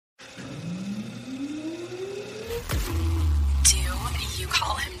Do you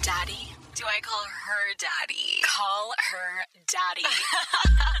call him daddy? Do I call her daddy? Call her daddy.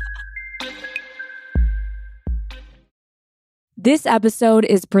 This episode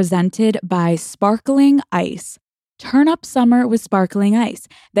is presented by Sparkling Ice. Turn up summer with Sparkling Ice.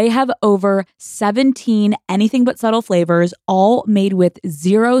 They have over 17 anything but subtle flavors, all made with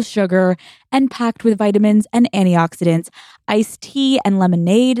zero sugar and packed with vitamins and antioxidants. Iced tea and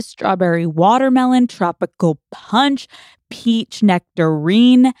lemonade, strawberry watermelon, tropical punch, peach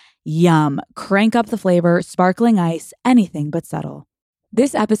nectarine. Yum. Crank up the flavor. Sparkling Ice, anything but subtle.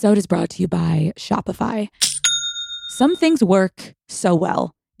 This episode is brought to you by Shopify. Some things work so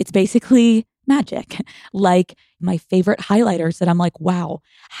well. It's basically magic. Like my favorite highlighters that I'm like, wow,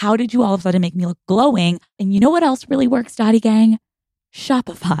 how did you all of a sudden make me look glowing? And you know what else really works, Daddy Gang?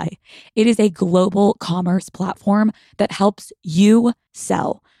 Shopify. It is a global commerce platform that helps you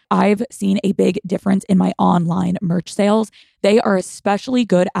sell. I've seen a big difference in my online merch sales. They are especially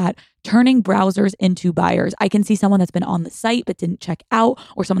good at turning browsers into buyers. I can see someone that's been on the site but didn't check out,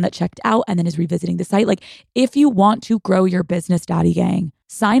 or someone that checked out and then is revisiting the site. Like, if you want to grow your business, Daddy Gang,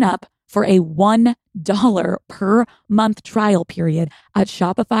 sign up for a $1 per month trial period at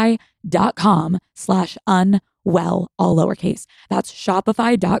shopify.com/unwell, all lowercase. That's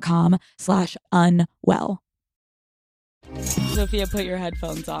shopify.com/unwell. Sophia, put your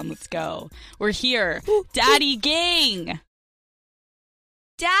headphones on. Let's go. We're here. Daddy Gang.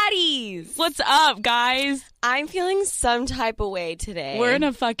 Daddies. What's up, guys? I'm feeling some type of way today. We're in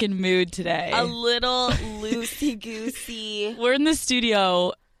a fucking mood today. A little loosey-goosey. We're in the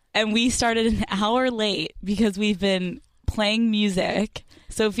studio, and we started an hour late because we've been playing music.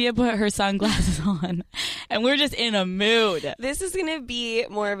 Sophia put her sunglasses on, and we're just in a mood. This is going to be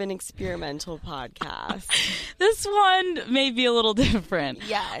more of an experimental podcast. This one may be a little different.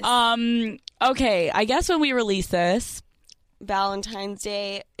 Yes. Okay, I guess when we release this, Valentine's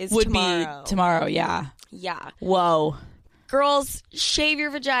Day is would tomorrow. be tomorrow, yeah. Yeah. Whoa. Girls, shave your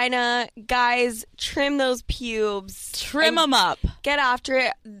vagina. Guys, trim those pubes. Trim them up. Get after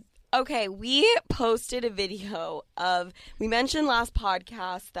it. Okay, we posted a video of, we mentioned last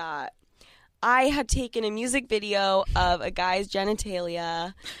podcast that I had taken a music video of a guy's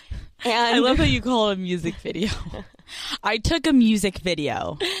genitalia. And I love how you call it a music video. I took a music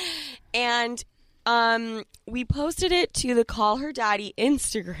video. And we posted it to the Call Her Daddy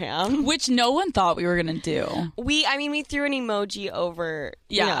Instagram. Which no one thought we were going to do. We threw an emoji over,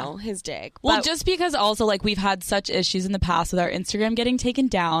 his dick. Well, but just because also, like, we've had such issues in the past with our Instagram getting taken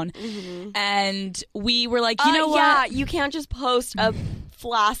down. Mm-hmm. And we were like, you know what? Yeah, you can't just post a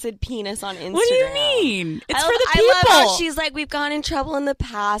flaccid penis on Instagram. What do you mean? It's for the people. I love how she's like, we've gone in trouble in the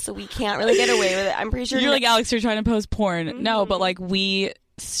past, so we can't really get away with it. I'm pretty sure. You're like, Alex, you're trying to post porn. Mm-hmm. No, but like, we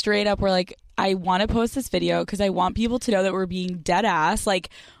straight up were like, I want to post this video because I want people to know that we're being dead ass. Like,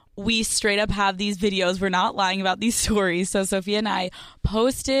 we straight up have these videos. We're not lying about these stories. So Sophia and I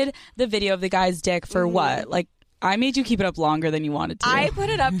posted the video of the guy's dick for what? Like, I made you keep it up longer than you wanted to. I put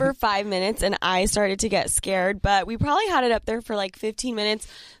it up for 5 minutes and I started to get scared, but we probably had it up there for like 15 minutes.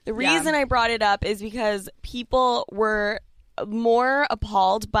 The reason I brought it up is because people were more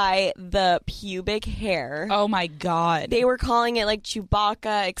appalled by the pubic hair. Oh my God. They were calling it like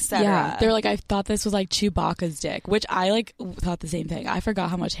Chewbacca, etc. Yeah, they're like, I thought this was like Chewbacca's dick, which I like thought the same thing. I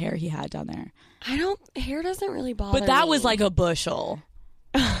forgot how much hair he had down there. Hair doesn't really bother But that me. was like a bushel.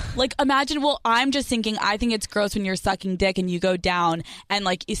 Like, imagine, well, I'm just thinking, I think it's gross when you're sucking dick and you go down and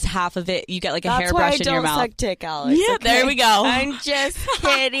like it's half of it, you get like a hairbrush in your mouth. That's why I don't suck dick, Alex. Yeah, okay? there we go. I'm just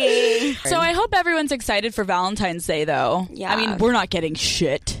kidding. So I hope everyone's excited for Valentine's Day, though. Yeah. I mean, we're not getting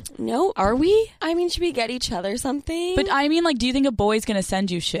shit. Nope. Are we? I mean, should we get each other something? But I mean, like, do you think a boy's gonna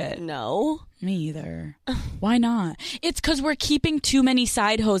send you shit? No. Me either. Why not? It's because we're keeping too many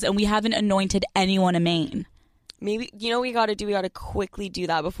side hoes and we haven't anointed anyone a main. Maybe, you know what we got to do? We got to quickly do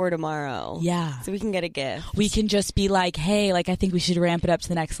that before tomorrow. Yeah. So we can get a gift. We can just be like, hey, like, I think we should ramp it up to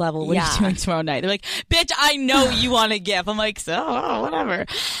the next level. What are you doing tomorrow night? They're like, bitch, I know you want a gift. I'm like, so, whatever.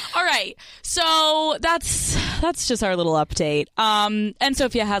 All right. So that's just our little update. And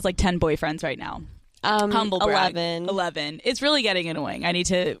Sophia has like 10 boyfriends right now. Humble brag. 11. It's really getting annoying. I need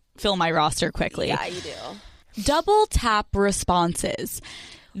to fill my roster quickly. Yeah, you do. Double tap responses.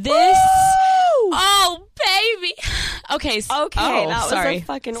 This... Woo! Oh, baby. Okay. Okay, that was a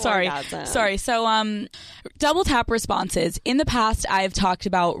fucking orgasm. Sorry. So, double tap responses. In the past, I've talked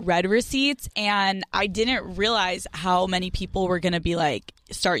about red receipts, and I didn't realize how many people were going to be like,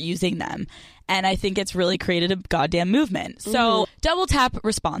 start using them. And I think it's really created a goddamn movement. So, double tap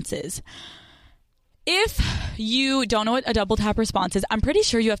responses. If you don't know what a double tap response is, I'm pretty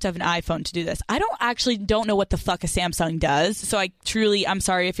sure you have to have an iPhone to do this. I don't know what the fuck a Samsung does. So I'm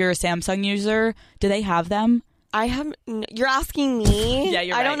sorry if you're a Samsung user. Do they have them? You're asking me? Yeah,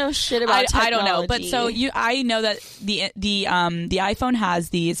 you're right. I don't know shit about technology. I don't know. But I know that the iPhone has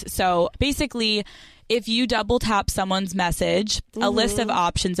these. So basically, if you double tap someone's message, a list of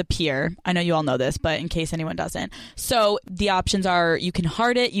options appear. I know you all know this, but in case anyone doesn't. So the options are, you can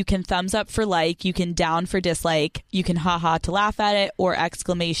heart it, you can thumbs up for like, you can down for dislike, you can haha to laugh at it, or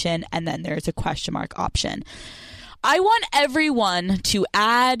exclamation, and then there's a question mark option. I want everyone to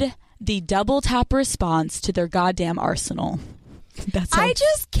add the double tap response to their goddamn arsenal. I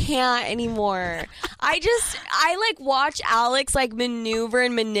just can't anymore. I like watch Alex like maneuver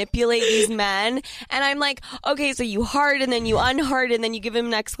and manipulate these men, and I'm like, okay, so you heart and then you unheart and then you give him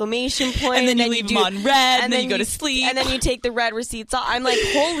an exclamation point, and then you leave him on red, and then you go to sleep, and then you take the red receipts off. I'm like,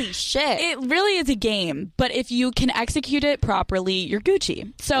 holy shit! It really is a game, but if you can execute it properly, you're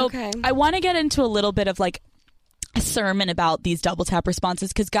Gucci. So okay. I want to get into a little bit of like a sermon about these double tap responses,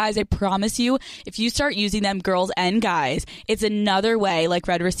 because guys, I promise you, if you start using them, girls and guys, it's another way, like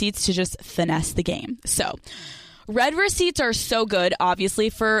red receipts, to just finesse the game. So red receipts are so good, obviously,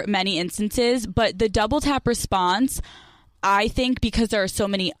 for many instances, but the double tap response, I think, because there are so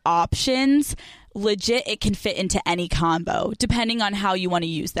many options, legit, it can fit into any combo depending on how you want to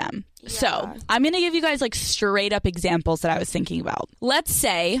use them. Yeah. So I'm going to give you guys like straight up examples that I was thinking about. Let's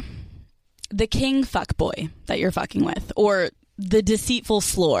say the king fuckboy that you're fucking with, or the deceitful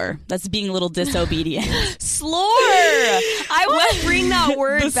slore that's being a little disobedient. Slore! I want to bring that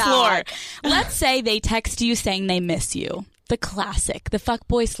word back. Slore. Let's say they text you saying they miss you. The classic. The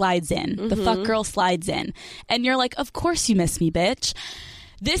fuckboy slides in. The fuck girl slides in. And you're like, of course you miss me, bitch.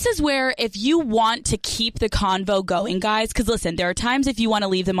 This is where, if you want to keep the convo going, guys, because listen, there are times if you want to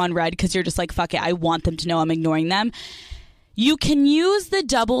leave them on red because you're just like, fuck it, I want them to know I'm ignoring them. You can use the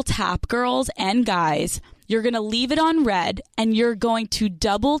double tap, girls and guys. You're going to leave it on red, and you're going to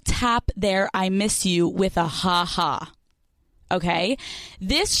double tap their I miss you with a ha-ha. Okay?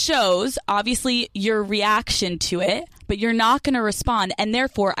 This shows, obviously, your reaction to it, but you're not going to respond. And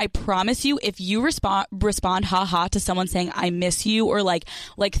therefore, I promise you, if you respond ha-ha to someone saying I miss you, or like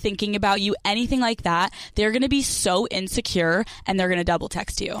thinking about you, anything like that, they're going to be so insecure, and they're going to double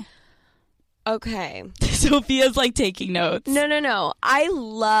text you. Okay. Sophia's like taking notes. No. I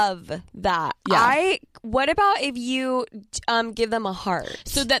love that. Yeah. What about if you give them a heart?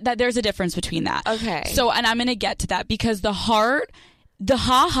 So that there's a difference between that. Okay. So, and I'm going to get to that, because the heart, the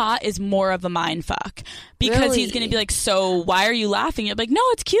ha-ha is more of a mind fuck, because he's going to be like, so why are you laughing? You're like, no,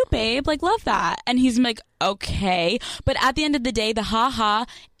 it's cute, babe. Like, love that. And he's like, okay. But at the end of the day, the ha-ha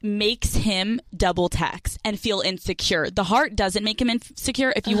makes him double text and feel insecure. The heart doesn't make him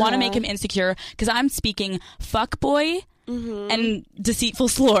insecure. If you want to make him insecure, because I'm speaking fuck boy and deceitful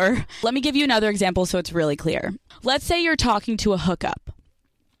slore. Let me give you another example so it's really clear. Let's say you're talking to a hookup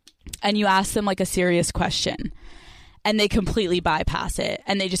and you ask them like a serious question, and they completely bypass it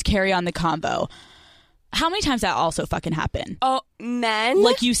and they just carry on the convo. How many times that also fucking happen? Oh, men?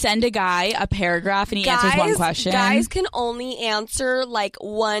 Like, you send a guy a paragraph and he answers one question. Guys can only answer like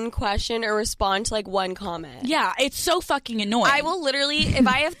one question or respond to like one comment. Yeah, it's so fucking annoying. I will literally, if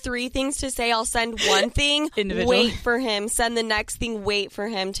I have 3 things to say, I'll send one thing, wait for him, send the next thing, wait for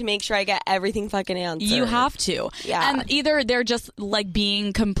him, to make sure I get everything fucking answered. You have to. Yeah. And either they're just like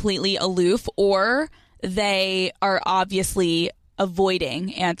being completely aloof, or they are obviously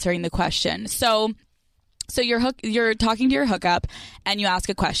avoiding answering the question. So you're talking to your hookup and you ask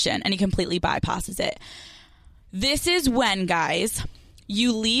a question and he completely bypasses it. This is when, guys,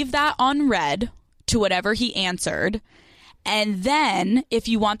 you leave that on red to whatever he answered. And then if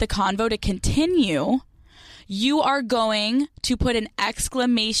you want the convo to continue, you are going to put an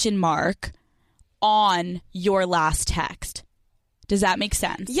exclamation mark on your last text. Does that make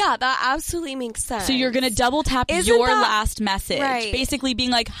sense? Yeah, that absolutely makes sense. So you're going to double tap your last message. Right. Basically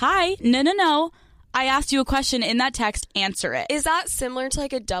being like, hi, no. I asked you a question in that text, answer it. Is that similar to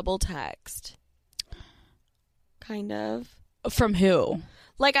like a double text? Kind of. From who?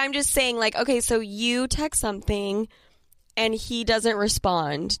 Like, I'm just saying, like, okay, so you text something and he doesn't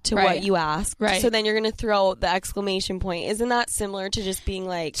respond to what you asked. Right. So then you're going to throw the exclamation point. Isn't that similar to just being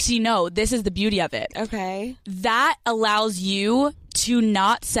like... See, no, this is the beauty of it. Okay. That allows you to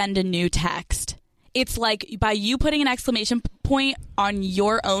not send a new text. It's like, by you putting an exclamation point on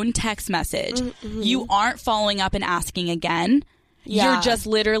your own text message, you aren't following up and asking again. Yeah. You're just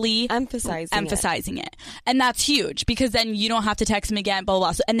literally emphasizing it. And that's huge, because then you don't have to text him again, blah, blah,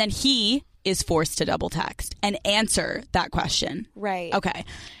 blah. So, and then he is forced to double text and answer that question. Right. Okay.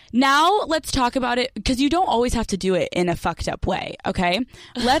 Now let's talk about it, because you don't always have to do it in a fucked up way, okay?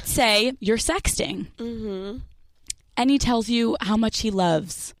 Let's say you're sexting and he tells you how much he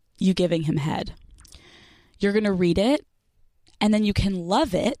loves you giving him head. You're going to read it, and then you can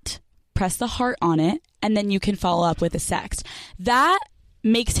love it, press the heart on it, and then you can follow up with a sext. That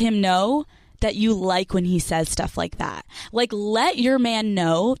makes him know that you like when he says stuff like that. Like, let your man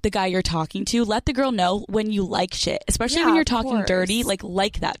know, the guy you're talking to, let the girl know when you like shit, especially when you're talking dirty,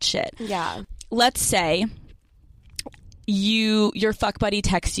 like that shit. Yeah. Let's say your fuck buddy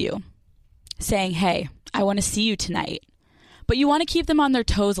texts you saying, hey, I want to see you tonight, but you want to keep them on their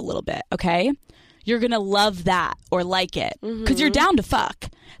toes a little bit, okay? You're going to love that or like it because you're down to fuck,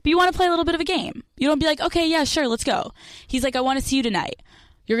 but you want to play a little bit of a game. You don't be like, okay, yeah, sure, let's go. He's like, I want to see you tonight.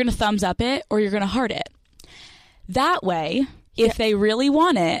 You're going to thumbs up it or you're going to heart it. That way, if they really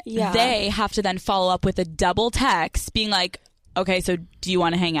want it, they have to then follow up with a double text being like, okay, so do you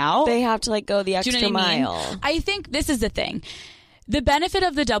want to hang out? They have to like go the extra mile. I think this is the thing. The benefit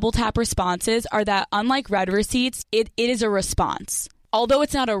of the double tap responses are that, unlike read receipts, it is a response. Although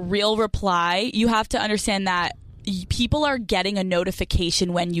it's not a real reply, you have to understand that people are getting a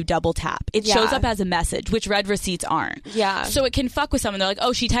notification when you double tap. It shows up as a message, which read receipts aren't. Yeah. So it can fuck with someone. They're like,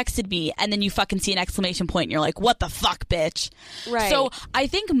 oh, she texted me. And then you fucking see an exclamation point and you're like, what the fuck, bitch? Right. So I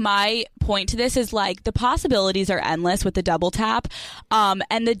think my point to this is like the possibilities are endless with the double tap.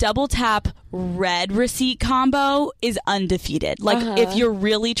 And the double tap read receipt combo is undefeated. Like if you're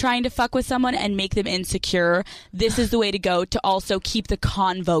really trying to fuck with someone and make them insecure, this is the way to go to also keep the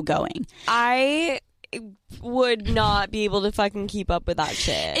convo going. I would not be able to fucking keep up with that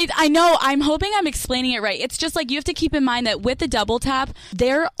shit. I know. I'm hoping I'm explaining it right. It's just like you have to keep in mind that with the double tap,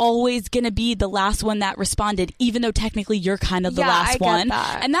 they're always going to be the last one that responded, even though technically you're kind of the last one.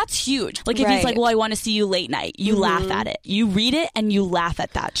 That. And that's huge. Like if he's like, well, I want to see you late night, you laugh at it. You read it and you laugh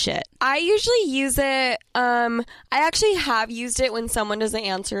at that shit. I usually use it. I actually have used it when someone doesn't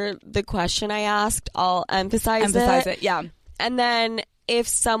answer the question I asked. I'll emphasize it. Yeah. And then if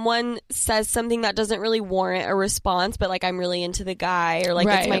someone says something that doesn't really warrant a response, but like I'm really into the guy or like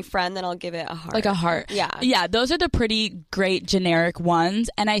it's my friend, then I'll give it a heart. Like a heart. Yeah. Yeah, those are the pretty great generic ones.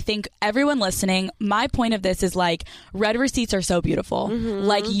 And I think everyone listening, my point of this is like read receipts are so beautiful.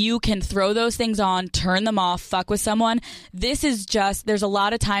 Like you can throw those things on, turn them off, fuck with someone. This is just, there's a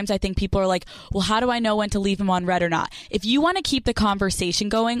lot of times I think people are like, well, how do I know when to leave them on read or not? If you want to keep the conversation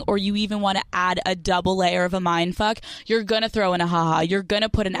going or you even want to add a double layer of a mind fuck, you're going to throw in a haha. You're going to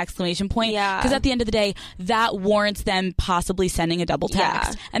put an exclamation point. Yeah. Because at the end of the day, that warrants them possibly sending a double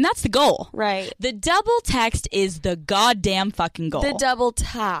text. Yeah. And that's the goal. Right. The double text is the goddamn fucking goal. The double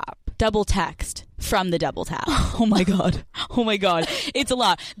tap. Double text from the double tap. Oh my God. Oh my God. It's a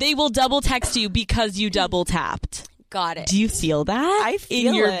lot. They will double text you because you double tapped. Got it. Do you feel that? I feel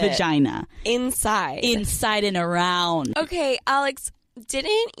in your it. Vagina. Inside. Inside and around. Okay, Alex,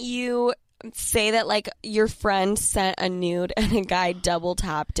 didn't you say that like your friend sent a nude and a guy double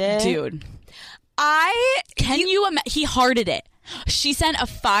tapped it? Dude. He hearted it. She sent a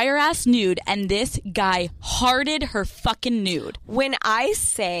fire ass nude and this guy hearted her fucking nude. When I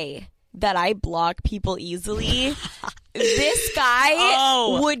say that I block people easily, this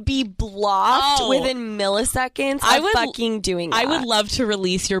guy would be blocked within milliseconds of fucking doing that. I would love to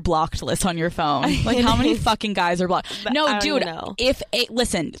release your blocked list on your phone. Like how many fucking guys are blocked? No, dude.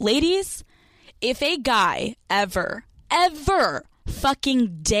 Listen, ladies, if a guy ever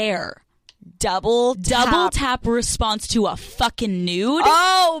fucking dare double tap response to a fucking nude.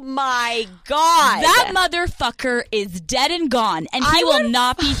 Oh my God. That motherfucker is dead and gone, and he will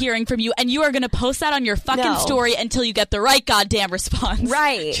not be hearing from you, and you are going to post that on your fucking story until you get the right goddamn response.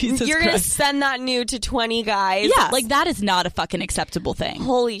 Right. Jesus You're going to send that nude to 20 guys. Yeah. Like that is not a fucking acceptable thing.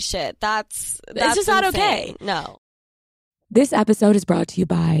 Holy shit. That's just not okay. No. This episode is brought to you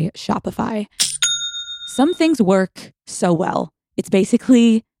by Shopify. Some things work so well. It's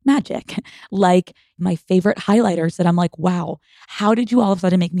basically magic. Like my favorite highlighters that I'm like, wow, how did you all of a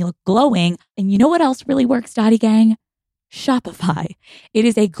sudden make me look glowing? And you know what else really works, Dottie Gang? Shopify. It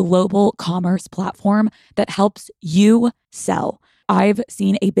is a global commerce platform that helps you sell. I've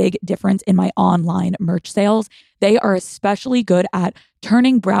seen a big difference in my online merch sales. They are especially good at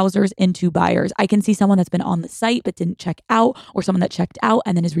turning browsers into buyers. I can see someone that's been on the site but didn't check out, or someone that checked out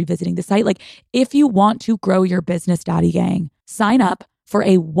and then is revisiting the site. Like if you want to grow your business, Dottie Gang, sign up for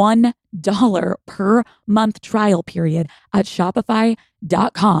a $1 per month trial period at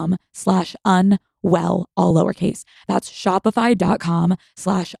shopify.com/unwell, all lowercase. That's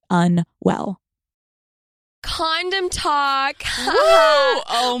shopify.com/unwell. Condom talk.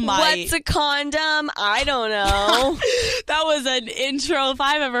 Oh my. What's a condom? I don't know. That was an intro if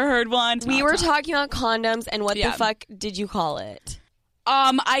I've ever heard one. We were talking about condoms, and what the fuck did you call it?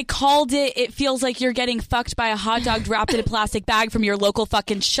 I called it feels like you're getting fucked by a hot dog wrapped in a plastic bag from your local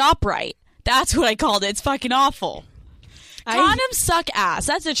fucking ShopRite. That's what I called it. It's fucking awful. Condoms suck ass.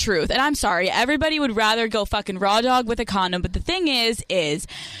 That's the truth. And I'm sorry. Everybody would rather go fucking raw dog with a condom. But the thing is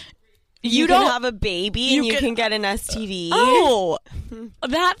you can don't have a baby and you can get an STD. Oh,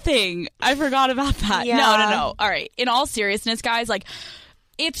 that thing. I forgot about that. Yeah. No. All right. In all seriousness, guys, like,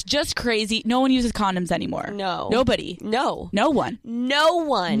 it's just crazy. No one uses condoms anymore. No. Nobody. No. No one. No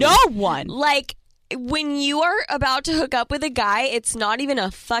one. No one. Like, when you are about to hook up with a guy, it's not even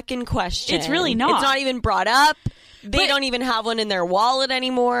a fucking question. It's really not. It's not even brought up. They don't even have one in their wallet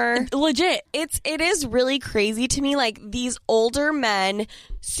anymore. Legit. It is really crazy to me. Like, these older men,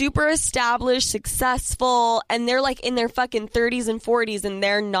 super established, successful, and they're like in their fucking 30s and 40s, and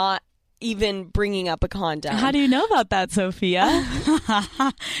they're not even bringing up a condom. How do you know about that, Sophia?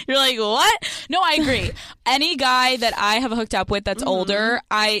 You're like, what? No, I agree. Any guy that I have hooked up with that's older,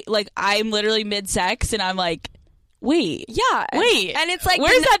 I'm literally mid-sex, and I'm like, wait. And it's like,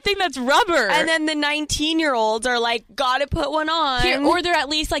 where's that thing that's rubber? And then the 19-year-olds are like, gotta put one on. Here, or they're at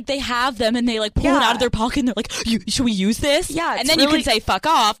least like, they have them and they like pull it out of their pocket and they're like, should we use this? Yeah. And then you can say fuck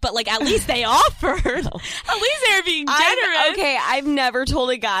off, but like, at least they offered. At least they're being generous. I've never told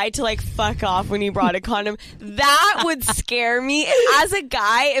a guy to like fuck off when he brought a condom. That would scare me. As a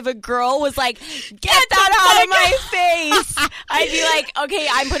guy, if a girl was like, get that out of my face, I'd be like, okay,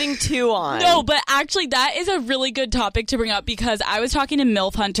 I'm putting 2 on. No, but actually that is a really good topic to bring up because I was talking to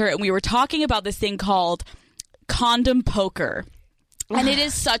MILF Hunter and we were talking about this thing called Condom Poker. And it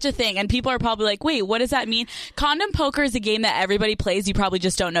is such a thing. And people are probably like, wait, what does that mean? Condom Poker is a game that everybody plays. You probably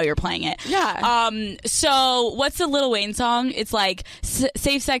just don't know you're playing it. Yeah. So what's the Lil Wayne song? It's like,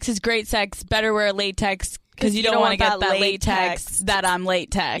 safe sex is great sex. Better wear latex. Because you don't want to get that latex that I'm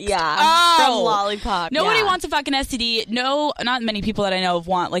latex. Yeah. From Lollipop. Nobody wants a fucking STD. No, not many people that I know of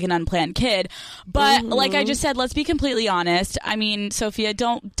want like an unplanned kid. But like I just said, let's be completely honest. I mean, Sophia,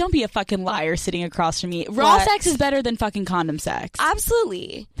 don't be a fucking liar sitting across from me. Raw sex is better than fucking condom sex.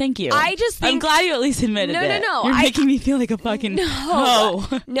 Absolutely. Thank you. I just think... I'm glad you at least admitted it. No. You're making me feel like a fucking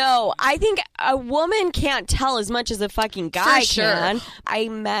No, I think a woman can't tell as much as a fucking guy can. I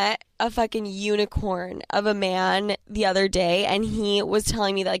met a fucking unicorn of a man the other day, and he was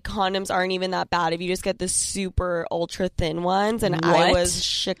telling me that like condoms aren't even that bad if you just get the super ultra thin ones, and I was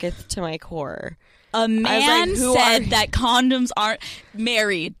shooketh to my core. A man said that condoms aren't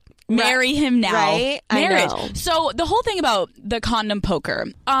married. Marry him now. Right? Marriage. I know. So the whole thing about the condom poker,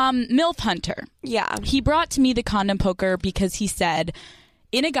 MILF Hunter. Yeah. He brought to me the condom poker because he said,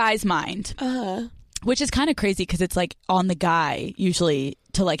 in a guy's mind, which is kind of crazy because it's like on the guy usually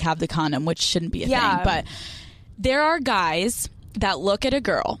to like have the condom, which shouldn't be a thing. But there are guys that look at a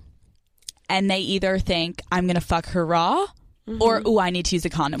girl and they either think, I'm going to fuck her raw or, ooh, I need to use a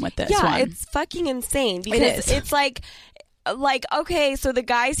condom with this one. Yeah, it's fucking insane because it's like, okay, so the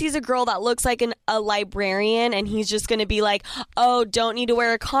guy sees a girl that looks like a librarian and he's just going to be like, oh, don't need to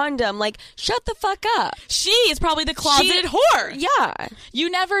wear a condom. Like, shut the fuck up. She is probably the closeted whore. Yeah. You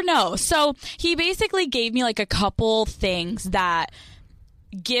never know. So he basically gave me like a couple things that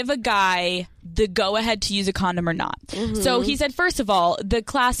give a guy the go-ahead to use a condom or not. So he said, first of all, the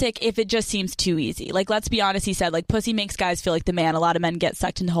classic, if it just seems too easy. Like, let's be honest, he said, like, pussy makes guys feel like the man. A lot of men get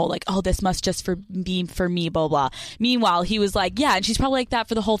sucked in the whole, like, oh, this must just be for me, blah, blah. Meanwhile, he was like, yeah, and she's probably like that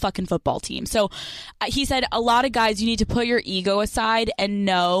for the whole fucking football team. So he said, a lot of guys, you need to put your ego aside and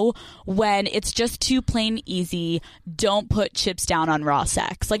know when it's just too plain easy, don't put chips down on raw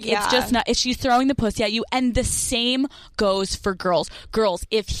sex. Like, it's just not, if she's throwing the pussy at you, and the same goes for girls. Girls,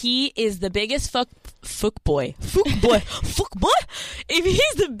 if he is the biggest fuck boy, if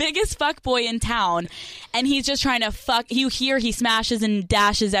he's the biggest fuck boy in town and he's just trying to fuck, you hear he smashes and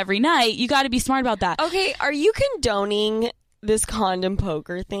dashes every night, you got to be smart about that. Okay, are you condoning this condom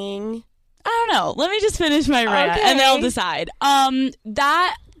poker thing? I don't know. Let me just finish my rant and then I'll decide.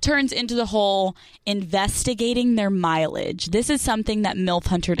 That turns into the whole investigating their mileage. This is something that MILF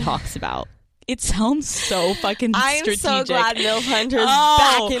Hunter talks about. It sounds so fucking strategic. I'm so glad MILF Hunter's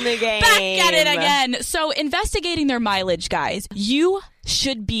back in the game. Back at it again. So investigating their mileage, guys. You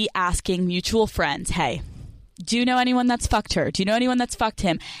should be asking mutual friends, hey, do you know anyone that's fucked her? Do you know anyone that's fucked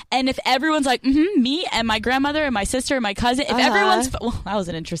him? And if everyone's like, me and my grandmother and my sister and my cousin, if everyone's, well, that was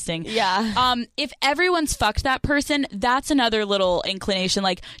an interesting. Yeah. If everyone's fucked that person, that's another little inclination,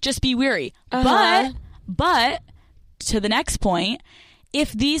 like, just be weary. But to the next point,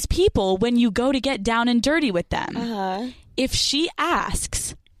 if these people, when you go to get down and dirty with them, if she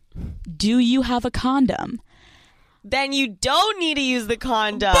asks, do you have a condom? Then you don't need to use the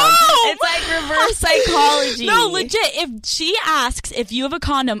condom. Boom! It's like reverse psychology. No, legit. If she asks if you have a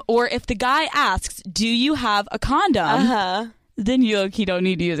condom, or if the guy asks, do you have a condom? Then you don't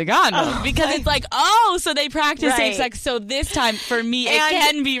need to use a condom because it's like, so they practice safe sex. So this time for me, it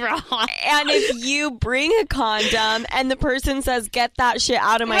can be wrong. And if you bring a condom and the person says, get that shit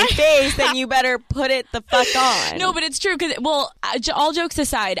out of my face, then you better put it the fuck on. No, but it's true because, all jokes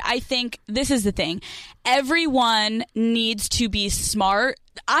aside, I think this is the thing. Everyone needs to be smart.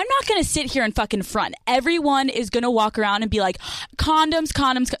 I'm not going to sit here and fucking front. Everyone is going to walk around and be like,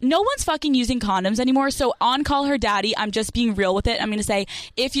 condoms. No one's fucking using condoms anymore. So on Call Her Daddy, I'm just being real with it. I'm going to say,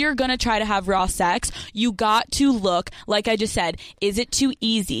 if you're going to try to have raw sex, you got to look, like I just said, is it too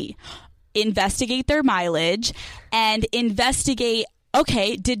easy? Investigate their mileage and investigate,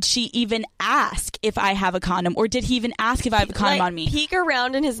 okay, did she even ask if I have a condom? Or did he even ask if I have a condom on me? Peek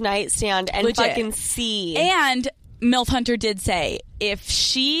around in his nightstand and legit. Fucking see. And MILF Hunter did say, if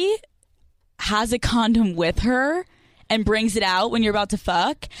she has a condom with her and brings it out when you're about to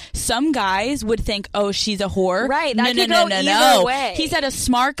fuck, some guys would think, oh, she's a whore. Right. That could go either way. He said a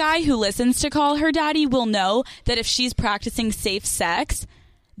smart guy who listens to Call Her Daddy will know that if she's practicing safe sex,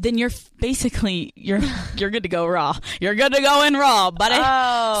 then you're basically, you're good to go raw. You're good to go in raw, buddy.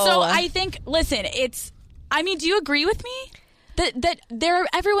 Oh. So I think, listen, do you agree with me? That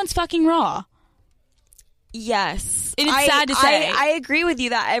everyone's fucking raw. Yes. It is sad to say. I agree with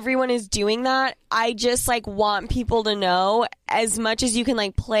you that everyone is doing that. I just want people to know, as much as you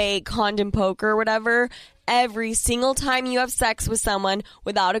can play condom poker or whatever, every single time you have sex with someone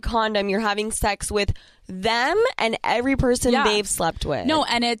without a condom, you're having sex with them and every person they've slept with. No,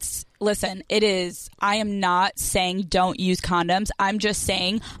 and it is, I am not saying don't use condoms. I'm just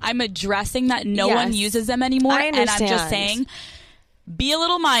saying, I'm addressing that no one uses them anymore. I understand. And I'm just saying, be a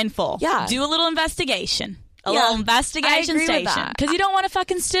little mindful. Yeah. Do a little investigation. A little investigation station. Because you don't want a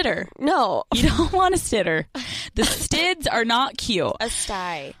fucking stitter. No. You don't want a stitter. The stids are not cute. A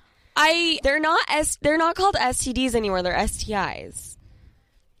sty. They're not called STDs anymore. They're STIs.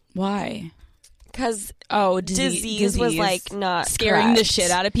 Why? Because disease was not scaring correct. the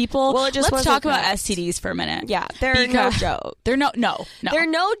shit out of people. Well, let's talk about STDs for a minute. Yeah, they're no joke. They're no. They're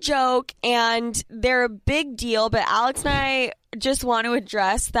no joke, and they're a big deal. But Alex and I just want to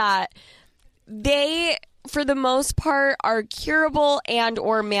address that they, for the most part, are curable and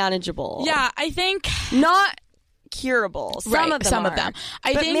or manageable. Yeah, I think not curable. Some of them.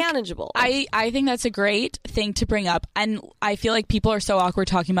 I think manageable. I think that's a great thing to bring up, and I feel like people are so awkward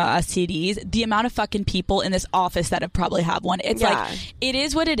talking about STDs. The amount of fucking people in this office that have probably have one. It's it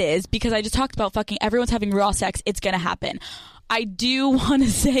is what it is, because I just talked about fucking everyone's having raw sex. It's gonna happen. I do want to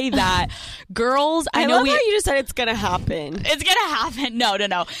say that girls, I know love how you just said it's gonna happen. It's gonna happen.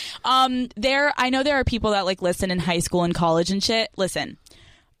 No. I know there are people that listen in high school and college and shit. Listen.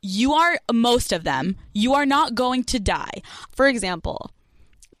 Most of them, you are not going to die. For example,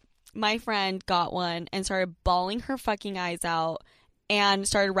 my friend got one and started bawling her fucking eyes out and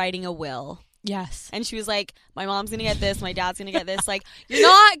started writing a will. Yes. And she was like, my mom's gonna get this, my dad's gonna get this. You're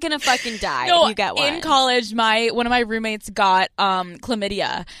not gonna fucking die if you get one. In college, one of my roommates got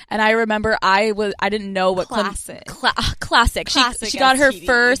chlamydia, and I remember I didn't know what classic. Classic. She got her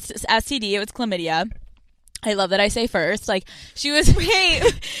first STD. It was chlamydia. I love that I say first. She was. Wait,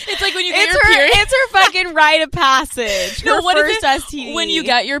 it's like when you get your period. It's her fucking rite of passage. No, what first is it? STD. When you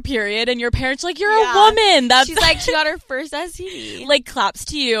get your period and your parents are like, you're a woman. She's like, she got her first STD. Claps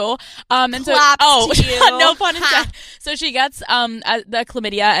to you. Claps to you. No pun intended. So she gets the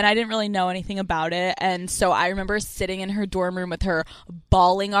chlamydia, and I didn't really know anything about it, and so I remember sitting in her dorm room with her,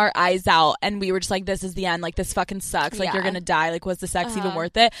 bawling our eyes out, and we were just like, this is the end. This fucking sucks. You're gonna die. Was the sex even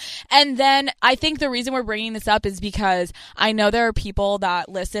worth it? And then I think the reason we're bringing this up is because I know there are people that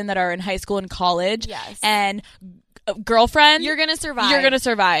listen that are in high school and college. Yes. And girlfriend, you're gonna survive.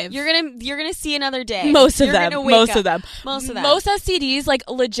 You're gonna see another day. Most of them. Most of them. Most STDs,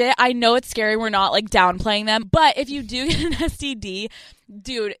 legit, I know it's scary. We're not downplaying them, but if you do get an STD,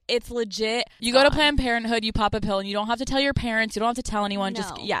 dude, it's legit. You go to Planned Parenthood, you pop a pill, and you don't have to tell your parents. You don't have to tell anyone.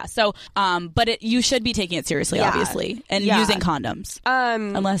 No. So, but you should be taking it seriously, obviously, and using condoms,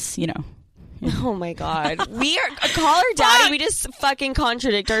 unless Oh my god, we are Call Her Daddy. We just fucking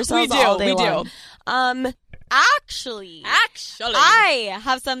contradict ourselves all day long. Actually, I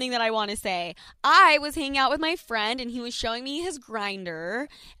have something that I want to say. I was hanging out with my friend, and he was showing me his Grindr,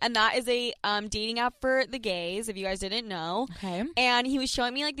 and that is a dating app for the gays, if you guys didn't know. Okay. And he was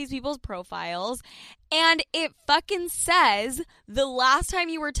showing me like these people's profiles, and it fucking says the last time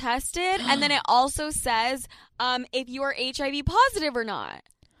you were tested, and then it also says if you are HIV positive or not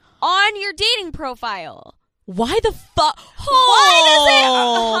on your dating profile. Why the fuck?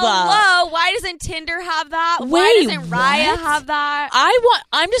 Hello? Why doesn't Tinder have that? Why doesn't Raya have that?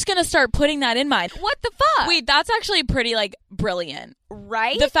 I'm just gonna start putting that in mind. What the fuck? Wait, that's actually pretty like brilliant.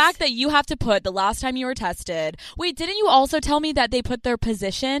 Right? The fact that you have to put the last time you were tested. Wait, didn't you also tell me that they put their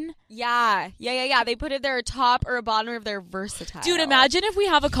position? Yeah. They put it their top or a bottom of their versatile. Dude, imagine if we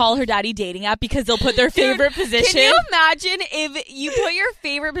have a Call Her Daddy dating app because they'll put their favorite position. Can you imagine if you put your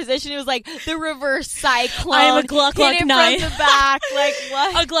favorite position? It was like the reverse cyclone. I am a Gluck Gluck 9. From the back. Like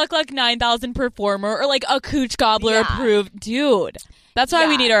what? A Gluck Gluck 9000 performer or like a Cooch Gobbler approved. Dude. That's why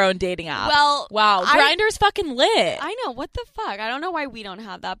we need our own dating app. Well, wow, Grindr's fucking lit. I know, what the fuck? I don't know why we don't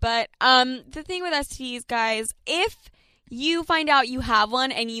have that. But the thing with STDs, guys, if you find out you have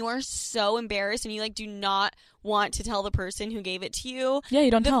one and you are so embarrassed and you like do not want to tell the person who gave it to you, you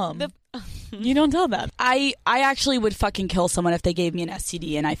don't tell them. You don't tell them. I actually would fucking kill someone if they gave me an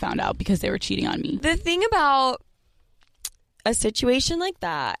STD and I found out because they were cheating on me. The thing about a situation like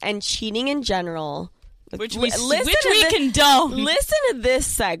that and cheating in general. Which we condone. Listen to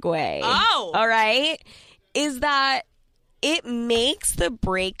this segue. Oh. All right? Is that it makes the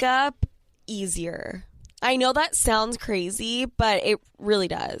breakup easier. I know that sounds crazy, but it really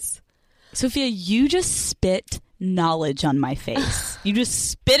does. Sophia, you just spit knowledge on my face. You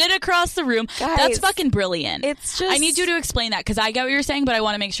just spit it across the room. Guys, that's fucking brilliant. It's just... I need you to explain that because I get what you're saying, but I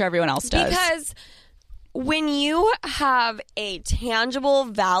want to make sure everyone else does. Because... when you have a tangible,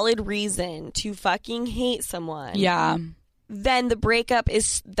 valid reason to fucking hate someone, then the breakup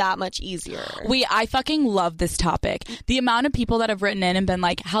is that much easier. I fucking love this topic. The amount of people that have written in and been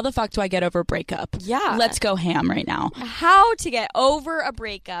like, how the fuck do I get over a breakup? Yeah. Let's go ham right now. How to get over a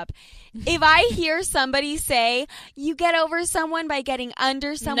breakup. If I hear somebody say, you get over someone by getting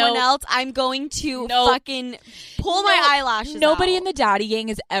under someone else, I'm going to fucking pull my eyelashes Nobody out. in the daddy gang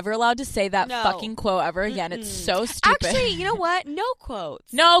is ever allowed to say that fucking quote ever again. It's so stupid. Actually, you know what? No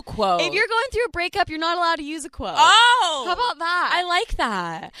quotes. No quote. If you're going through a breakup, you're not allowed to use a quote. Oh! How about that? I like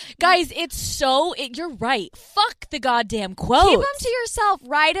that. Guys, you're right. Fuck the goddamn quotes. Keep them to yourself.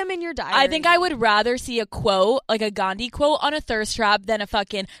 Write them in your diary. I think I would rather see a quote, like a Gandhi quote on a thirst trap than a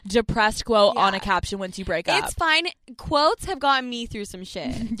fucking depressed quote on a caption once you break up. It's fine. Quotes have gotten me through some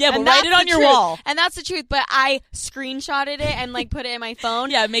shit. Yeah, but write it on your wall. And that's the truth. But I screenshotted it and like put it in my phone.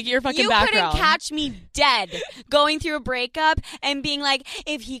 Yeah, make it your fucking background. You couldn't catch me dead going through a breakup and being like,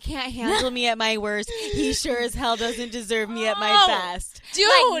 if he can't handle me at my worst, he sure as hell doesn't deserve me at my best. Dude,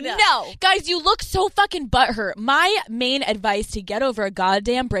 like, no. Guys, you look so fucking butthurt. My main advice to get over a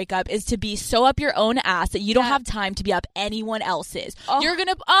goddamn breakup is to be so up your own ass that you don't have time to be up anyone else's. You're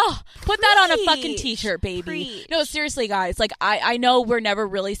gonna put that on a fucking t-shirt, baby. Preach. No, seriously, guys. Like, I know we're never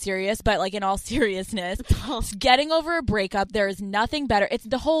really serious, but like in all seriousness, getting over a breakup, there is nothing better. It's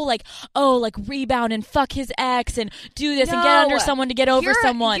the whole like, rebound and fuck his ex and do this and get under someone to get over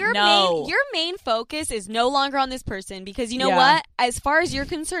someone. Your main focus is no longer on this person because you know what? As far as you're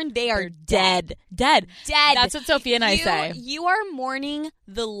concerned, they are dead. Dead. That's what Sophia and I say. You are mourning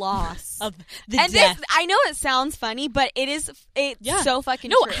the loss of the and death. This, I know it sounds funny, but it's so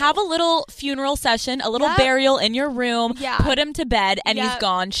fucking true. Have a little funeral session, a little burial in your room, put him to bed, and he's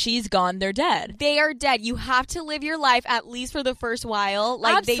gone, she's gone, they're dead. They are dead. You have to live your life at least for the first while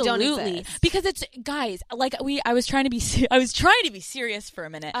like Absolutely. they don't exist. Because it's, guys, like I was trying to be serious for a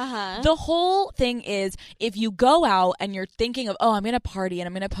minute. The whole thing is, if you go out and you're thinking of, I'm going to party and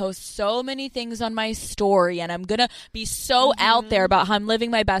I'm going to post so many things on my story and I'm going to be so out there about how I'm living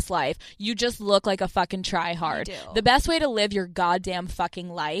my best life, you just look like a fucking tryhard. The best way to live your goddamn fucking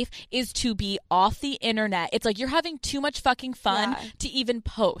life is to be off the internet. It's like you're having too much fucking fun to even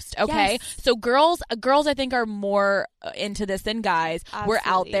post, okay? Yes. So girls I think are more into this than guys. Absolutely. We're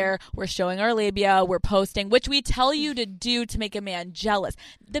out there, we're showing our labia, we're posting, which we tell you to do to make a man jealous.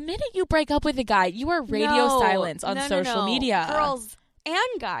 The minute you break up with a guy, you are radio silence on social media. Girls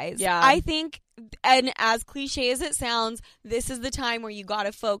and guys. Yeah. I think and as cliche as it sounds, this is the time where you got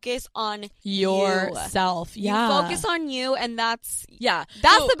to focus on yourself. You focus on you, and that's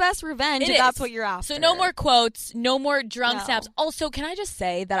so the best revenge if that's what you're after. So no more quotes, no more drunk snaps. Also, can I just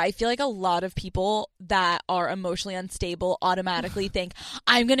say that I feel like a lot of people that are emotionally unstable automatically think,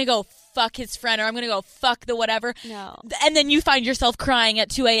 I'm going to go fuck his friend, or I'm going to go fuck the whatever. No. And then you find yourself crying at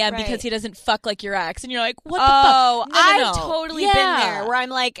 2 a.m. because he doesn't fuck like your ex. And you're like, what the fuck? Oh, I've totally been there where I'm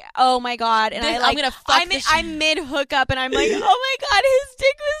like, oh my God. And I'm going to fuck I'm mid hookup and I'm like, oh my God, his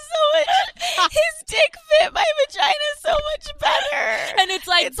dick was so much, his dick fit my vagina so much better. And it's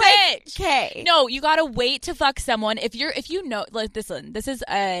like, bitch. Okay. No, you got to wait to fuck someone. If you know, like, listen, this is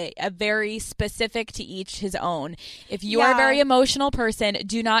a very specific to each his own. If you are a very emotional person,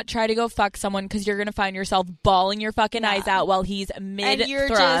 do not try to go fuck someone, because you're going to find yourself bawling your fucking eyes out while he's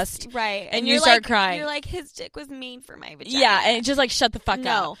mid-thrust. And you start crying. You're like, his dick was made for my vagina. Yeah, and just like, shut the fuck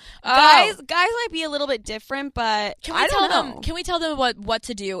up. Guys might be a little bit different, but can we tell them what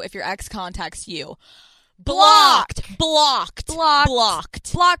to do if your ex contacts you? Block. It's all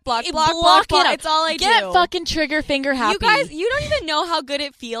I do. Get fucking trigger finger happy. You guys, you don't even know how good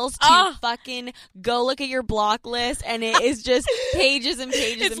it feels to fucking go look at your block list, and it is just pages and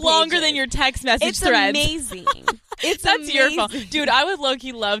pages. It's longer than your text message threads. It's amazing. That's your fault, dude. I would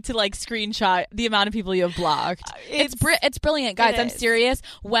low-key love to like screenshot the amount of people you have blocked. It's brilliant, guys. I'm serious.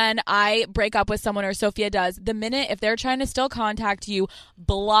 When I break up with someone, or Sophia does, the minute if they're trying to still contact you,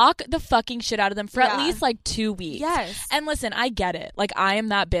 block the fucking shit out of them for at least like 2 weeks. Yes. And listen, I get it. Like, I am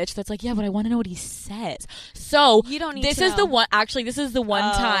that bitch that's like, yeah, but I want to know what he says. So you don't need this to is know. the one. Actually, this is the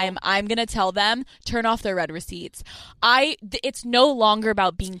one time I'm gonna tell them, turn off their read receipts. It's no longer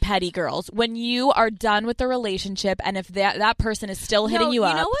about being petty, girls. When you are done with the relationship, and if that person is still hitting you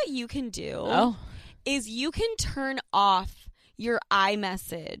up, you know what you can do is you can turn off your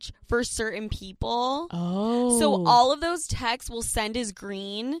iMessage for certain people. So all of those texts will send as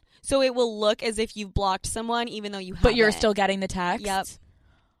green, so it will look as if you've blocked someone even though you haven't. But you're still getting the text? Yep.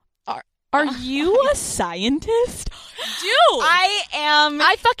 Are you a scientist? Dude!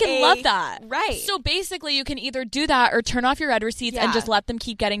 I fucking love that. Right. So basically, you can either do that or turn off your read receipts and just let them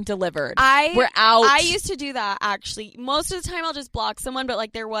keep getting delivered. We're out. I used to do that, actually. Most of the time, I'll just block someone, but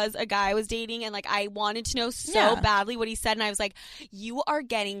like there was a guy I was dating, and like I wanted to know so badly what he said, and I was like, you are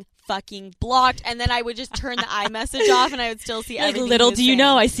getting fucking blocked, and then I would just turn the iMessage off, and I would still see everything. Little do you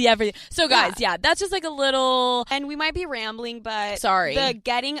know, I see everything. So guys, that's just like a little. And we might be rambling, but sorry, the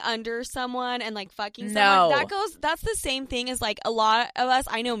getting under someone and like fucking someone, that's the same thing as like a lot of us.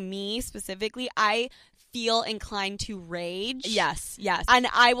 I know me specifically. I feel inclined to rage. Yes. And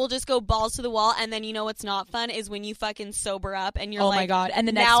I will just go balls to the wall, and then you know what's not fun is when you fucking sober up and you're like, oh my God. And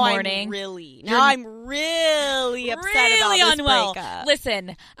the next morning. I'm really upset about this unwell. breakup.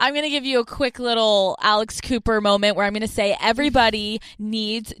 Listen, I'm going to give you a quick little Alex Cooper moment where I'm going to say everybody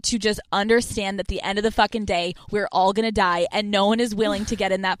needs to just understand that at the end of the fucking day, we're all going to die, and no one is willing to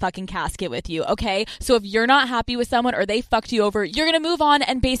get in that fucking casket with you, okay? So if you're not happy with someone or they fucked you over, you're going to move on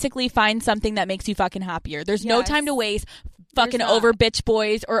and basically find something that makes you fucking happy. There's no time to waste fucking over bitch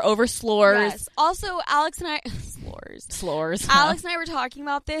boys or over slurs. Yes. Also, Alex and I slurs. Alex and I were talking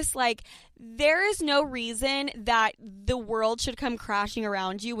about this. Like, there is no reason that the world should come crashing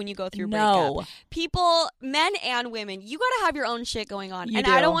around you when you go through a breakup. People, men and women, you got to have your own shit going on.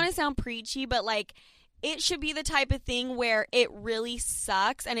 I don't want to sound preachy, but like, it should be the type of thing where it really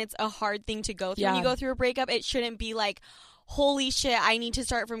sucks and it's a hard thing to go through. When you go through a breakup, it shouldn't be like, holy shit, I need to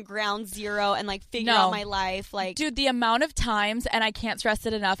start from ground zero and like figure out my life. Like, dude, the amount of times, and I can't stress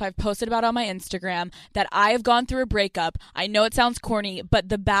it enough, I've posted about on my Instagram that I have gone through a breakup. I know it sounds corny, but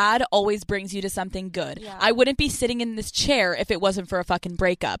the bad always brings you to something good. Yeah. I wouldn't be sitting in this chair if it wasn't for a fucking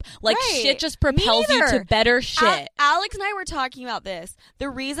breakup. Like, shit just propels you to better shit. Alex and I were talking about this. The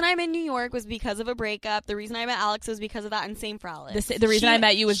reason I'm in New York was because of a breakup. The reason I met Alex was because of that, and same for Alex. The reason I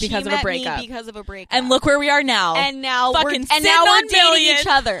met you was because of a breakup. Me because of a breakup. And look where we are now. And now fucking we're dating each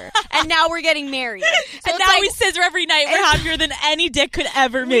other. And now we're getting married. So and now we scissor every night. We're happier than any dick could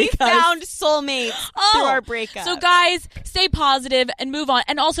ever make us. We found soulmates through our breakup. So guys, stay positive and move on.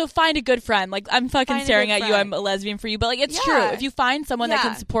 And also find a good friend. Like, I'm fucking staring at you. I'm a lesbian for you. But like, it's true. If you find someone that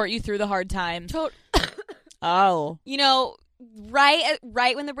can support you through the hard times. You know, right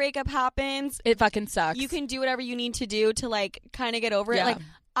when the breakup happens, it fucking sucks. You can do whatever you need to do to like kind of get over it. Like,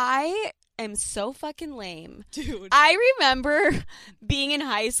 I am so fucking lame. Dude. I remember being in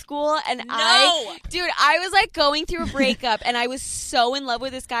high school and I was like going through a breakup and I was so in love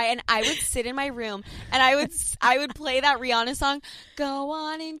with this guy and I would sit in my room and I would play that Rihanna song, Go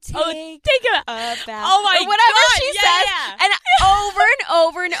On and Take a bath. Oh my or whatever God, she yeah, says. yeah. And over and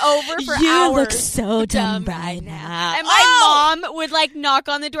over and over for You hours. look so dumb right now. And my mom would like knock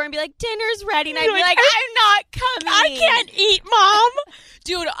on the door and be like, dinner's ready. And I'd be like, I'm not coming. I can't eat, Mom.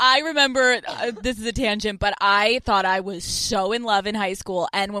 Dude, I remember, this is a tangent, but I thought I was so in love in high school.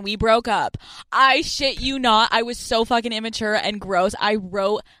 And when we broke up, I shit you not, I was so fucking immature and gross. I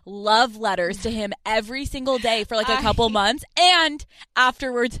wrote love letters to him every single day for like a couple months. And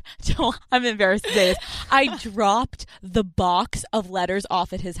afterwards, I'm embarrassed to say this, I dropped the box of letters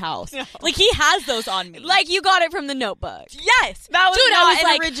off at his house. No. Like, he has those on me. Like, you got it from the Notebook. Yes. That was Dude, not I was an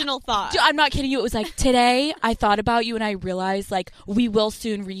like, original thought. Dude, I'm not kidding you. It was like, today I thought about you and I realized, like, we will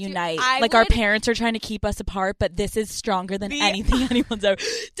soon reunite. Dude, our parents are trying to keep us apart, but this is stronger than anything anyone's ever.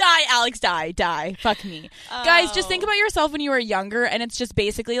 Die, Alex, die. Fuck me. Guys, just think about yourself when you were younger, and it's just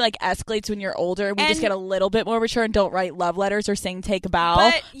basically like escalates when you're older, and we just get a little bit more mature and don't write love letters or sing Take a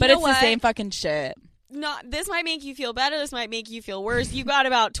Bow. But it's the same fucking shit. No, this might make you feel better. This might make you feel worse. You got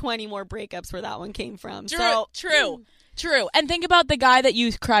about 20 more breakups where that one came from. True. And think about the guy that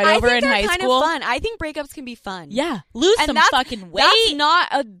you cried over in high school. Kind of fun. I think breakups can be fun. Yeah. Lose some fucking weight. That's not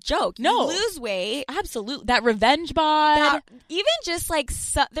a joke. No. You lose weight. Absolutely. That revenge bod. Even just like,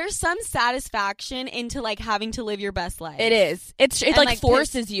 there's some satisfaction into like having to live your best life. It is. It like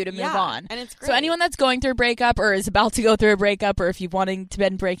forces you to move on. And it's great. So anyone that's going through a breakup or is about to go through a breakup, or if you've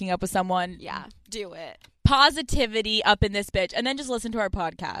been breaking up with someone. Yeah. Do it. Positivity up in this bitch. And then just listen to our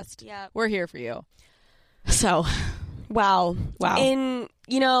podcast. Yeah. We're here for you. So... Wow. And,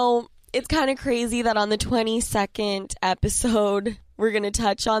 it's kind of crazy that on the 22nd episode, we're going to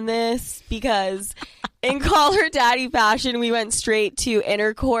touch on this because in Call Her Daddy fashion, we went straight to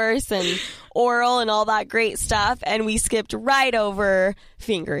intercourse and oral and all that great stuff, and we skipped right over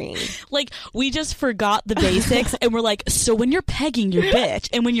fingering. Like, we just forgot the basics, and we're like, so when you're pegging your bitch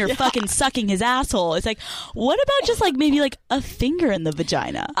and when you're fucking sucking his asshole, it's like, what about just like maybe like a finger in the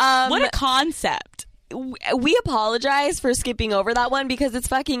vagina? What a concept. We apologize for skipping over that one because it's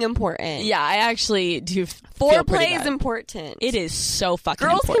fucking important. Yeah, I actually do. Foreplay is important. It is so fucking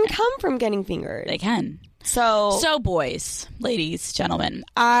important. Girls can come from getting fingered. They can. So boys, ladies, gentlemen,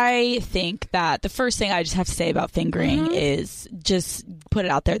 I think that the first thing I just have to say about fingering is just put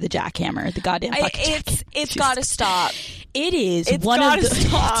it out there, the jackhammer, the goddamn fucking jackhammer. It's gotta stop. It is It's gotta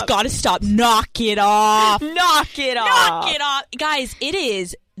stop. It's gotta stop. Knock it off. Knock it off. Guys, it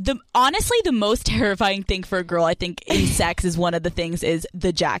is. Honestly, the most terrifying thing for a girl, I think, in sex is one of the things is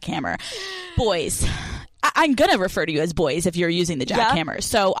the jackhammer. Boys, I'm going to refer to you as boys if you're using the jackhammer. Yep.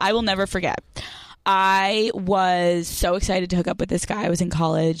 So I will never forget. I was so excited to hook up with this guy. I was in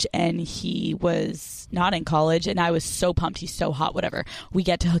college and he was not in college, and I was so pumped. He's so hot, whatever. We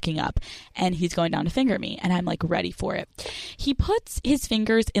get to hooking up and he's going down to finger me, and I'm like ready for it. He puts his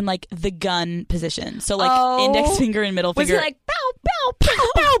fingers in like the gun position. So like index finger and middle finger. Was he like, bow, bow, bow,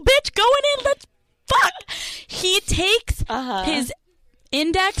 bow, bitch, going in, let's fuck. He takes his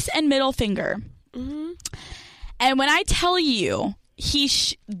index and middle finger. Mm-hmm. And when I tell you, he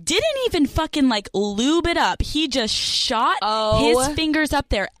didn't even fucking like lube it up. He just shot his fingers up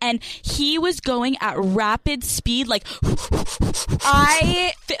there, and he was going at rapid speed, like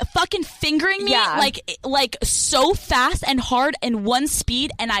fucking fingering me, like so fast and hard in one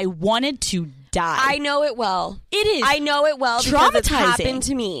speed, and I wanted to die. I know it well. It is. I know it well traumatizing. Because it's happened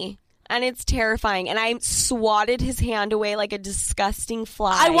to me. And it's terrifying. And I swatted his hand away like a disgusting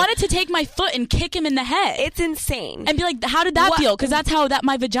fly. I wanted to take my foot and kick him in the head. It's insane. And be like, how did that feel? Because that's how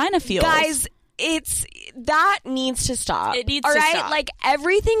my vagina feels. Guys, that needs to stop. It needs to stop. Like,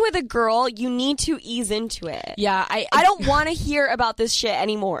 everything with a girl, you need to ease into it. Yeah. I don't want to hear about this shit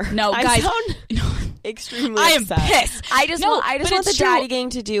anymore. No, guys. Extremely I am upset. pissed. I just want the daddy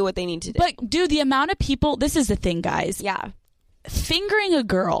gang to do what they need to do. But, dude, the amount of people, this is the thing, guys. Yeah. Fingering a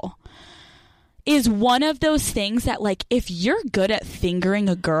girl is one of those things that, like, if you're good at fingering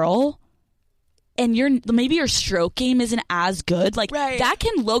a girl and maybe your stroke game isn't as good, like, that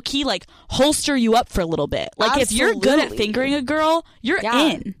can low-key, like, holster you up for a little bit. Like, Absolutely. if you're good at fingering a girl, you're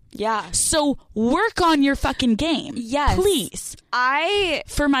in. Yeah. So work on your fucking game. Yes. Please.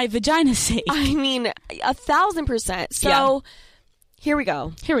 For my vagina's sake. I mean, 1,000%. So, here we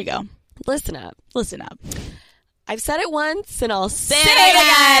go. Listen up. I've said it once, and I'll say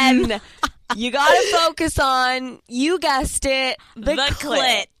it again. You gotta focus on, you guessed it, the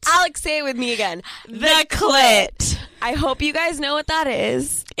clit. Alex, say it with me again. The clit. I hope you guys know what that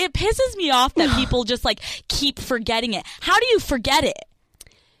is. It pisses me off that people just like keep forgetting it. How do you forget it?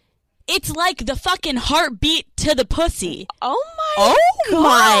 It's like the fucking heartbeat to the pussy. Oh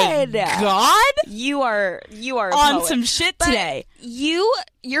my God. You are on some shit today.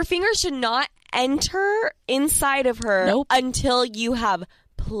 Your fingers should not enter inside of her until you have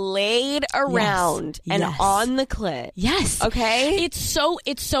played around and on the clit. Yes. Okay? It's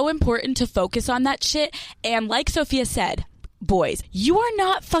so important to focus on that shit. And like Sophia said, boys, you are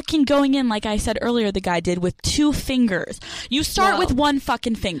not fucking going in like I said earlier the guy did with 2 fingers. You start with 1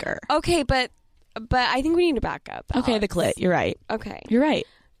 fucking finger. Okay, but I think we need to back up. Okay, the clit. You're right. Okay. You're right.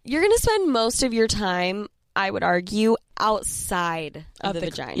 You're going to spend most of your time, I would argue, outside of the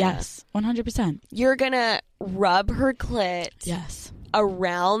vagina. Yes, 100%. You're going to rub her clit. Yes.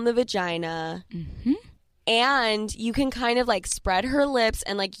 Around the vagina. Mm-hmm. And you can kind of like spread her lips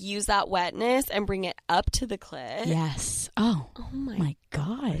and like use that wetness and bring it up to the clit. Yes. Oh my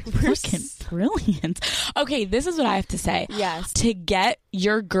God. We're Fucking brilliant. Okay, this is what I have to say. Yes. To get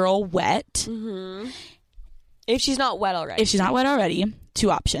your girl wet. Mm-hmm. If she's not wet already.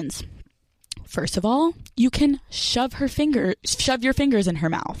 2 options. First of all, you can shove your fingers in her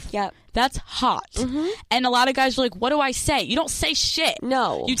mouth. Yep. That's hot. Mm-hmm. And a lot of guys are like, what do I say? You don't say shit.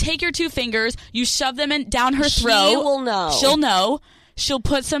 No. You take your 2 fingers, you shove them down her throat. She will know. She'll know. She'll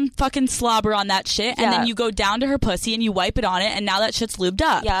put some fucking slobber on that shit. And then you go down to her pussy and you wipe it on it. And now that shit's lubed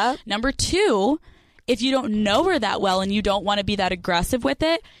up. Yeah. Number 2, if you don't know her that well and you don't want to be that aggressive with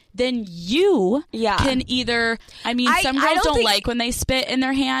it, then you can either, some girls don't like when they spit in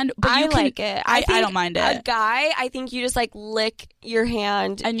their hand, but you can, like it. I don't mind it. A guy, I think you just like lick your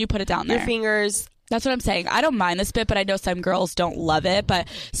hand. And you put it down there. Your fingers. That's what I'm saying. I don't mind the spit, but I know some girls don't love it. But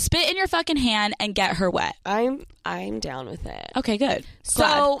spit in your fucking hand and get her wet. I'm down with it. Okay, good.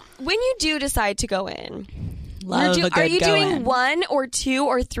 So when you do decide to go in, are you doing 1 or 2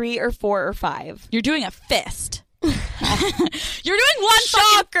 or 3 or 4 or 5? You're doing a fist. You're doing 1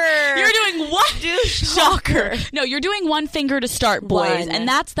 shocker. You're doing 1 shocker. No, you're doing 1 finger to start, boys, and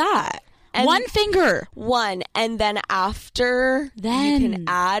that's that. And 1 finger. 1, and then after, you can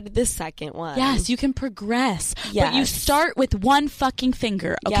add the second one. Yes, you can progress. Yes. But you start with 1 fucking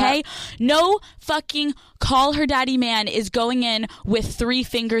finger, okay? Yep. No fucking call her daddy man is going in with 3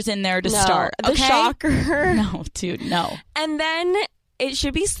 fingers in there to start, okay? The shocker. No, dude, no. And then it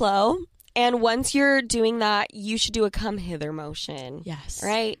should be slow. And once you're doing that, you should do a come hither motion. Yes.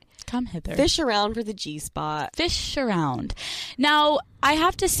 Right? Come hither. Fish around for the G-spot. Fish around. Now, I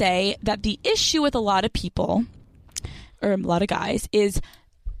have to say that the issue with a lot of people, or a lot of guys, is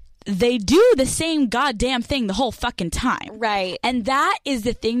they do the same goddamn thing the whole fucking time. Right. And that is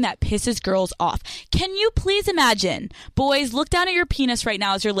the thing that pisses girls off. Can you please imagine, boys, look down at your penis right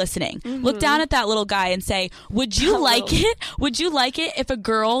now as you're listening. Mm-hmm. Look down at that little guy and say, would you like it? Would you like it if a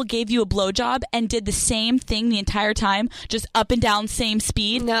girl gave you a blowjob and did the same thing the entire time? Just up and down, same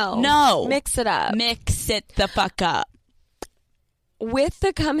speed? No. Mix it up. Mix it the fuck up. With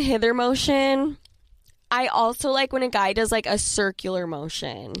the come hither motion, I also like when a guy does like a circular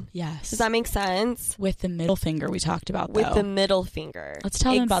motion. Yes. Does that make sense? With the middle finger we talked about, With the middle finger. Let's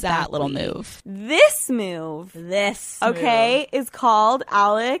tell them about that little move. This move, okay, is called,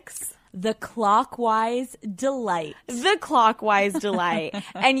 Alex, the clockwise delight. The clockwise delight.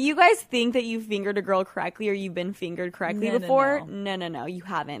 And you guys think that you fingered a girl correctly or you've been fingered correctly before? No, you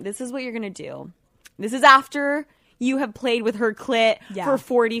haven't. This is what you're going to do. This is after you have played with her clit for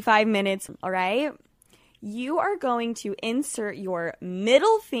 45 minutes, all right? You are going to insert your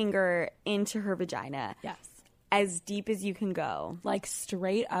middle finger into her vagina. Yes. As deep as you can go. Like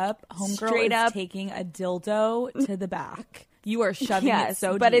straight up, homegirl is taking a dildo to the back. You are shoving it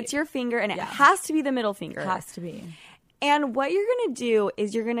so deep. But it's your finger, and it has to be the middle finger. It has to be. And what you're going to do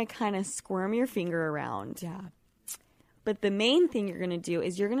is you're going to kind of squirm your finger around. Yeah. But the main thing you're going to do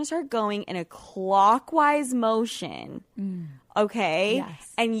is you're going to start going in a clockwise motion. Okay?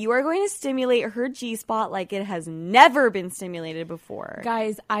 Yes. And you are going to stimulate her G-spot like it has never been stimulated before.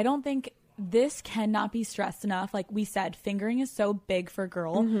 Guys, I don't think this cannot be stressed enough. Like we said, fingering is so big for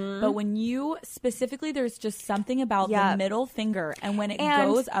girl. Mm-hmm. But when you specifically, there's just something about the middle finger. And when it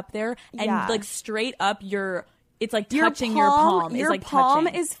goes up there and like straight up your it's like touching your palm. Your like palm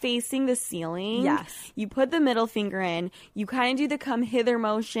touching. is facing the ceiling. Yes. You put the middle finger in. You kind of do the come hither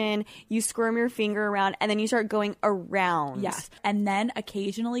motion. You squirm your finger around, and then you start going around. Yes. And then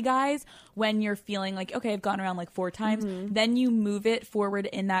occasionally, guys, when you're feeling like, okay, I've gone around like 4 times, then you move it forward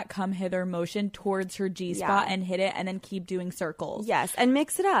in that come hither motion towards her G-spot and hit it, and then keep doing circles. Yes, and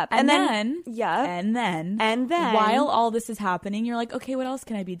mix it up. And then while while all this is happening, you're like, okay, what else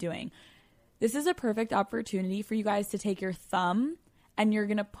can I be doing? This is a perfect opportunity for you guys to take your thumb and you're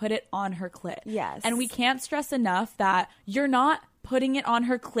going to put it on her clit. Yes. And we can't stress enough that you're not putting it on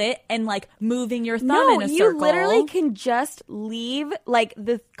her clit and like moving your thumb in a circle. You literally can just leave like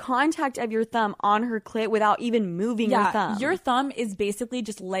the contact of your thumb on her clit without even moving your thumb. Your thumb is basically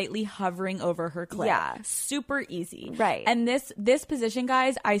just lightly hovering over her clit. Yeah. Super easy. Right. And this position,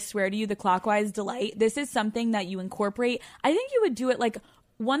 guys, I swear to you, the clockwise delight, this is something that you incorporate. I think you would do it like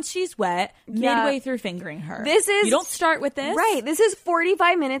once she's wet, midway through fingering her. You don't start with this. Right. This is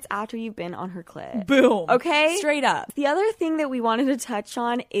 45 minutes after you've been on her clit. Boom. Okay? Straight up. The other thing that we wanted to touch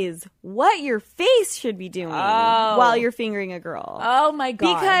on is what your face should be doing while you're fingering a girl. Oh my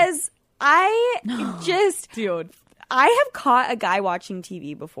God. Because I Dude. I have caught a guy watching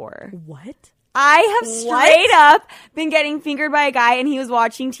TV before. What? I have straight up been getting fingered by a guy and he was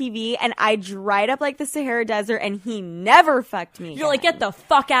watching TV and I dried up like the Sahara Desert and he never fucked me. You're like, get the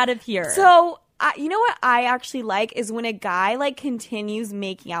fuck out of here. So, you know what I actually like is when a guy like continues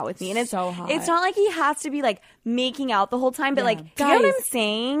making out with me. And it's so hot. It's not like he has to be like making out the whole time, but like, guys, you know what I'm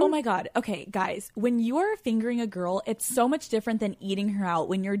saying? Oh my God. Okay, guys, when you're fingering a girl, it's so much different than eating her out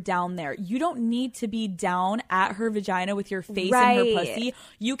when you're down there. You don't need to be down at her vagina with your face and her pussy.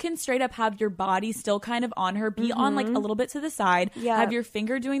 You can straight up have your body still kind of on her, be on like a little bit to the side, have your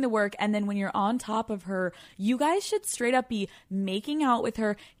finger doing the work, and then when you're on top of her, you guys should straight up be making out with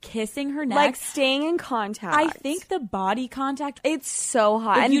her, kissing her neck. Like staying in contact. I think the body contact, it's so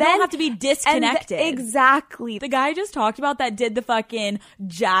hot. Like, and you then, don't have to be disconnected. Exactly. The guy I just talked about that did the fucking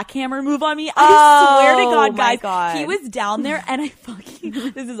jackhammer move on me. I swear to God, guys, God. he was down there and I fucking,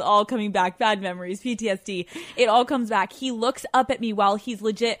 this is all coming back. Bad memories, PTSD. It all comes back. He looks up at me while he's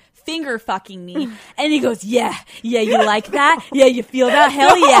legit finger fucking me and he goes, yeah, you like that? Yeah, you feel that?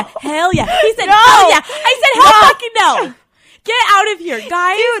 Hell yeah. He said, hell yeah. I said, hell fucking no. Get out of here,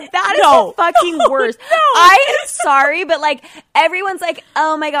 guys. Dude, that is the fucking worst. I am sorry, but like everyone's like,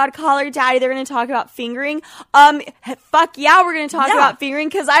 oh my God, call her daddy. They're going to talk about fingering. Fuck yeah, we're going to talk about fingering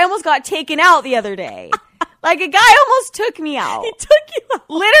because I almost got taken out the other day. Like, a guy almost took me out. He took you out.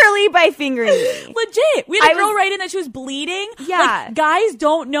 Literally by fingering me. Legit. We had a girl write in that she was bleeding. Yeah. Like, guys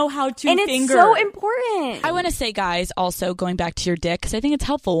don't know how to finger. And it's so important. I want to say, guys, also going back to your dick, because I think it's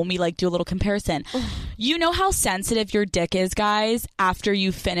helpful when we, like, do a little comparison. You know how sensitive your dick is, guys, after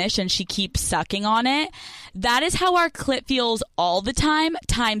you finish and she keeps sucking on it? That is how our clit feels all the time,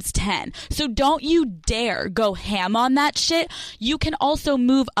 times 10. So don't you dare go ham on that shit. You can also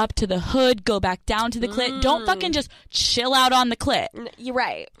move up to the hood, go back down to the clit. Don't fucking just chill out on the clit. You're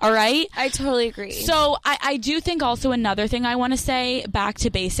right. All right? I totally agree. So I do think also another thing I want to say back to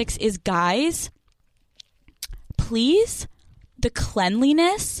basics is, guys, please, the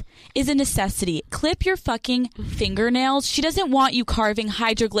cleanliness is a necessity. Clip your fucking fingernails. She doesn't want you carving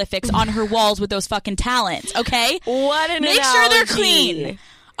hieroglyphics on her walls with those fucking talons, okay? What an Make analogy. sure they're clean.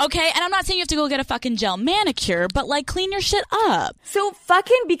 Okay, and I'm not saying you have to go get a fucking gel manicure, but like clean your shit up. So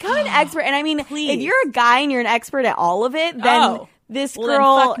fucking become an expert. And I mean, if you're a guy and you're an expert at all of it, then this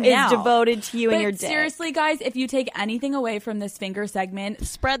girl is devoted to you and your dick. Seriously, guys, if you take anything away from this finger segment,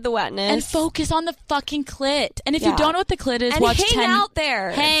 spread the wetness and focus on the fucking clit. And if you don't know what the clit is, and watch hang out there.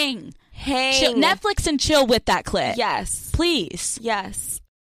 Hang. Chill, Netflix and chill with that clit. Yes. Please. Yes.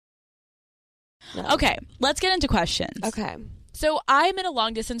 No. Okay, let's get into questions. Okay. So I'm in a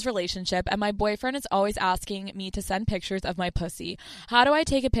long distance relationship and my boyfriend is always asking me to send pictures of my pussy. How do I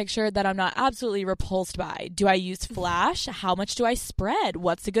take a picture that I'm not absolutely repulsed by? Do I use flash? How much do I spread?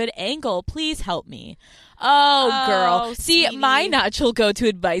 What's a good angle? Please help me. Oh, girl. See, sweetie. my natural go-to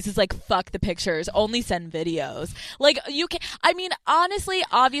advice is like, fuck the pictures. Only send videos. Like, you can, I mean, honestly,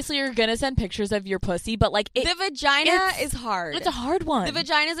 obviously you're gonna send pictures of your pussy, but like, the vagina is hard. It's a hard one. The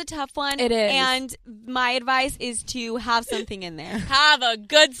vagina is a tough one. It is. And my advice is to have something in there. Have a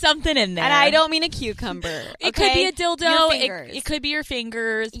good something in there. And I don't mean a cucumber. It could be a dildo. Your It could be your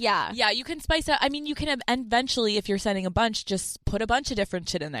fingers. Yeah. Yeah, you can spice up. I mean, you can eventually, if you're sending a bunch, just put a bunch of different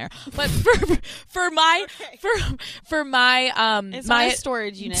shit in there. But for my it's my not a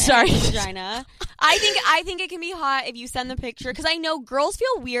storage unit. Sorry. Vagina. I think it can be hot if you send the picture because I know girls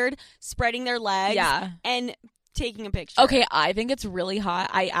feel weird spreading their legs. Yeah. And taking a picture. Okay, I think it's really hot.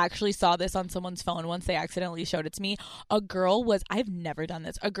 I actually saw this on someone's phone once. They accidentally showed it to me. I've never done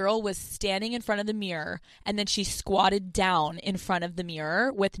this. A girl was standing in front of the mirror, and then she squatted down in front of the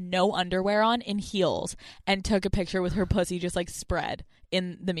mirror with no underwear on, in heels, and took a picture with her pussy just like spread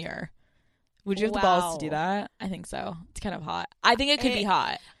in the mirror. Would you have the balls to do that? I think so. It's kind of hot. I think it could be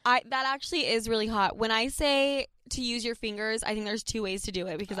hot. That actually is really hot. When I say to use your fingers, I think there's 2 ways to do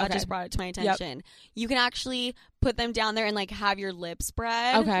it, because that just brought it to my attention. Yep. You can actually put them down there and like have your lips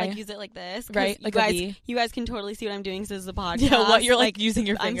spread. Okay. Like use it like this. Right. Like you guys can totally see what I'm doing, because this is a podcast. Yeah, what you're like using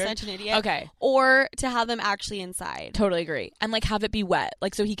your fingers. I'm such an idiot. Okay. Or to have them actually inside. Totally agree. And like have it be wet,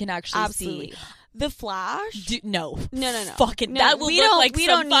 like so he can actually see. The Flash? No. Fucking that would look like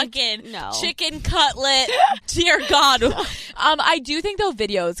some fucking chicken cutlet. Dear God. I do think though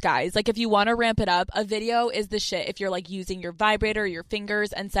videos, guys, like if you want to ramp it up, a video is the shit. If you're like using your vibrator or your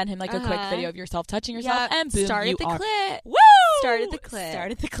fingers, and send him like a quick video of yourself touching yourself, and boom, Start at the clit. Woo! Start at the clit.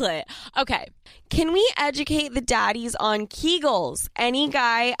 Start at the clit. Okay. Can we educate the daddies on Kegels? Any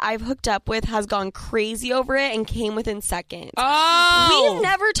guy I've hooked up with has gone crazy over it and came within seconds. Oh! We've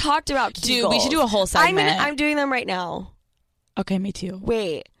never talked about Kegels. Dude, we should do a whole segment. I'm doing them right now. Okay, me too.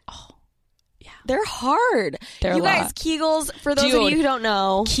 Wait. They're hard. You guys, Kegels, for those of you who don't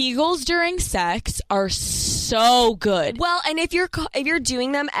know. Kegels during sex are so good. Well, and if you're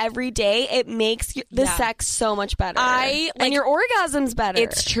doing them every day, it makes the sex so much better. And your orgasm's better.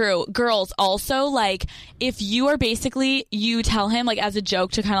 It's true. Girls, also, like, if you are basically, you tell him, like, as a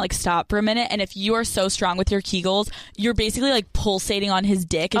joke to kind of, like, stop for a minute, and if you are so strong with your Kegels, you're basically, like, pulsating on his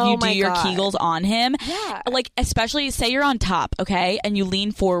dick if you do your Kegels on him. Yeah. Like, especially, say you're on top, okay, and you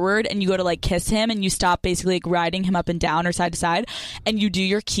lean forward and you go to, like, kiss him, and you stop basically like riding him up and down or side to side, and you do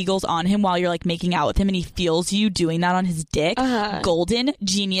your Kegels on him while you're like making out with him, and he feels you doing that on his dick. Golden,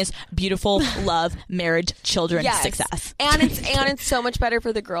 genius, beautiful, love, marriage, children, success. And it's so much better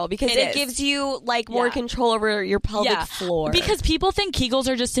for the girl, because it gives you like more control over your pelvic floor. Because people think Kegels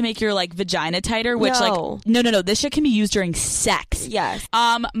are just to make your like vagina tighter, which no, this shit can be used during sex. Yes.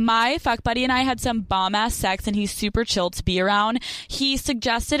 My fuck buddy and I had some bomb ass sex, and he's super chill to be around. He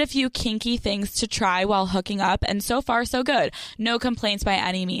suggested a few kinky things to try while hooking up, and so far so good. No complaints by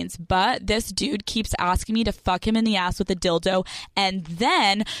any means, but this dude keeps asking me to fuck him in the ass with a dildo, and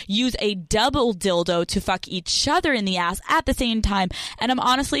then use a double dildo to fuck each other in the ass at the same time, and I'm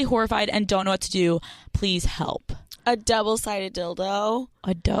honestly horrified and don't know what to do. Please help. A double-sided dildo?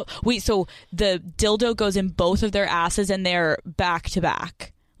 Wait, so the dildo goes in both of their asses and they're back to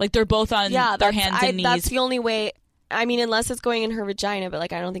back? Like they're both on their hands and knees? That's the only way. I mean, unless it's going in her vagina, but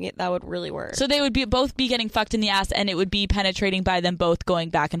like I don't think that would really work. So they would both be getting fucked in the ass, and it would be penetrating by them both going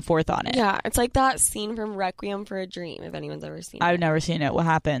back and forth on it. Yeah, it's like that scene from Requiem for a Dream, if anyone's ever seen it. I've never seen it. What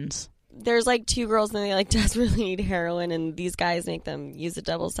happens? There's like 2 girls and they like desperately need heroin, and these guys make them use a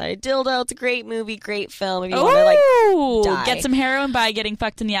double-sided dildo. It's a great movie, great film if you want to like die. Get some heroin by getting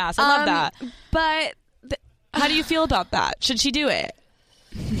fucked in the ass. I love that. But how do you feel about that? Should she do it?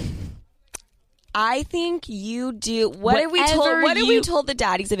 I think you do. What have we told the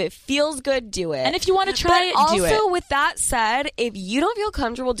daddies? If it feels good, do it. And if you want to try it, do it. Also, with that said, if you don't feel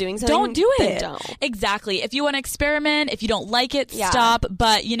comfortable doing something, don't do it. Then don't. Exactly. If you want to experiment, if you don't like it, stop.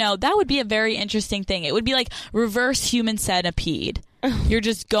 But, that would be a very interesting thing. It would be like reverse human centipede. You're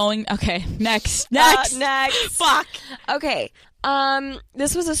just going, okay, next. Fuck. Okay.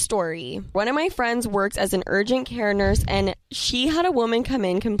 This was a story. One of my friends works as an urgent care nurse, and she had a woman come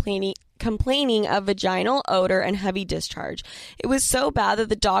in complaining of vaginal odor and heavy discharge. It was so bad that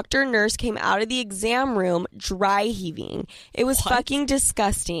the doctor nurse came out of the exam room dry heaving. It was fucking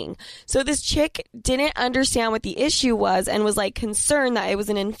disgusting. So this chick didn't understand what the issue was and was like concerned that it was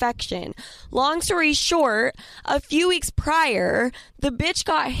an infection. Long story short, a few weeks prior, the bitch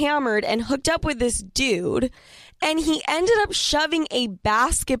got hammered and hooked up with this dude, and he ended up shoving a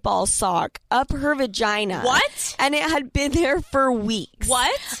basketball sock up her vagina. What? And it had been there for weeks.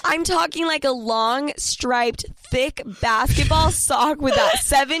 What? I'm talking like a long, striped, thick basketball sock with that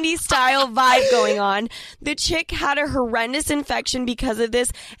 70s style vibe going on. The chick had a horrendous infection because of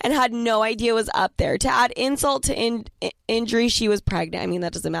this and had no idea it was up there. To add insult to injury, she was pregnant. I mean,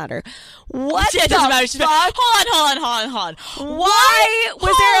 that doesn't matter. What it doesn't matter. Hold on. Why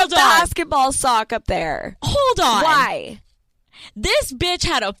was there a basketball sock up there? Hold on. Why? This bitch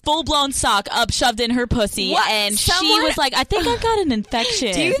had a full-blown sock shoved in her pussy, and she was like, I think I've got an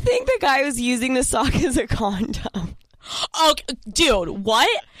infection. Do you think the guy was using the sock as a condom? Oh, dude, what?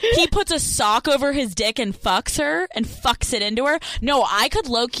 He puts a sock over his dick and fucks her and fucks it into her? No, I could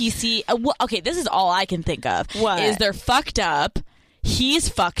low-key see... okay, this is all I can think of. What? Is they're fucked up. He's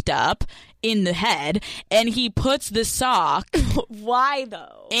fucked up. in the head, and he puts the sock Why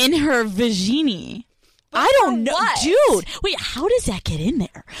though? in her vagina. I don't know. What? Dude, wait, how does that get in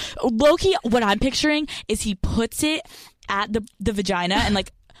there? Loki, what I'm picturing is he puts it at the vagina and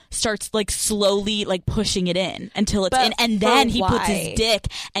like starts like slowly like pushing it in until it's in, and then he puts his dick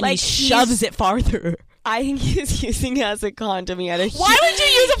and Like, he shoves it farther. I think he's using it as a condom. Why would you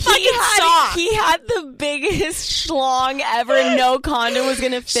use a fucking sock? He had the biggest schlong ever. No condom was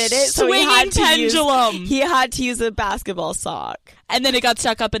going to fit it. So Swinging pendulum. He had to use a basketball sock. And then it got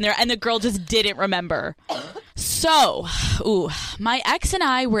stuck up in there, and the girl just didn't remember. So, my ex and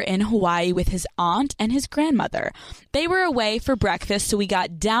I were in Hawaii with his aunt and his grandmother. They were away for breakfast, so we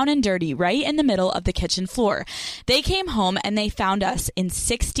got down and dirty right in the middle of the kitchen floor. They came home, and they found us in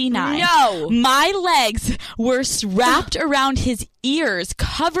 69. No! My legs were wrapped around his ears,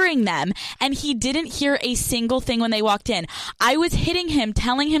 covering them, and he didn't hear a single thing when they walked in. I was hitting him,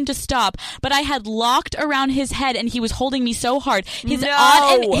 telling him to stop, but I had locked around his head, and he was holding me so hard. His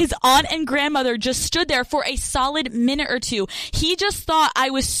aunt and grandmother just stood there for a solid minute or two. He just thought I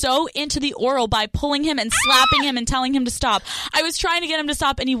was so into the oral by pulling him and slapping him and telling him to stop. I was trying to get him to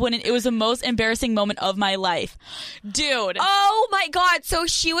stop, and he wouldn't. It was the most embarrassing moment of my life. Dude. Oh my God. So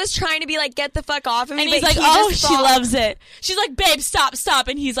she was trying to be like, get the fuck off of me. And he's like, she loves it. She's like, babe, stop.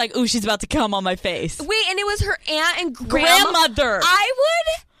 And he's like, ooh, she's about to come on my face. Wait, and it was her aunt and grandmother. I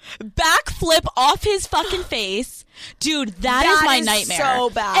would backflip off his fucking face. Dude, that is my nightmare.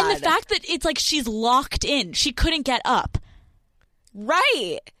 So bad. And the fact that it's like she's locked in. She couldn't get up.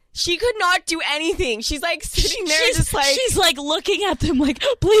 Right. She could not do anything. She's like sitting there just like... She's like looking at them like,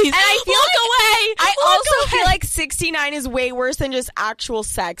 please, and I feel look away. I also feel like 69 is way worse than just actual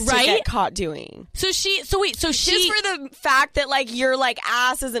sex to get caught doing. So she... Just for the fact that like your like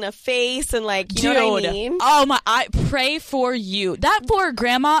ass is in a face and like, you know what I mean? Oh my, I pray for you. That poor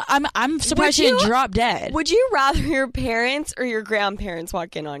grandma, I'm surprised she didn't drop dead. Would you rather your parents or your grandparents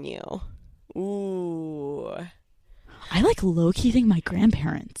walk in on you? Ooh. I like low-key think my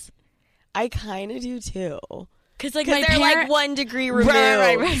grandparents. I kind of do too. Because like they're like 1 degree removed.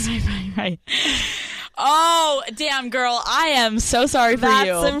 Right. Oh, damn, girl. I am so sorry for you.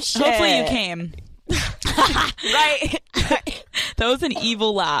 That's some shit. Hopefully you came. Right. That was an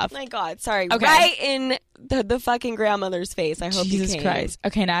evil laugh. Oh my God, sorry. Okay. Right in the fucking grandmother's face. I hope you came. Jesus Christ.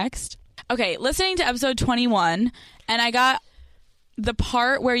 Okay, next. Okay, listening to episode 21, and I got the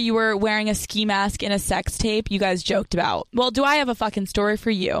part where you were wearing a ski mask in a sex tape you guys joked about. Well, do I have a fucking story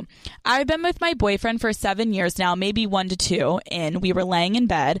for you? I've been with my boyfriend for 7 years now, maybe 1 to 2, and we were laying in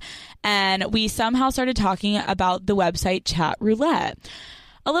bed, and we somehow started talking about the website Chat Roulette.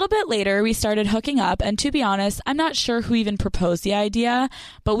 A little bit later, we started hooking up, and to be honest, I'm not sure who even proposed the idea,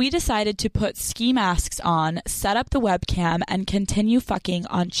 but we decided to put ski masks on, set up the webcam, and continue fucking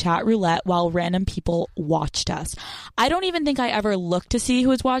on Chat Roulette while random people watched us. I don't even think I ever looked to see who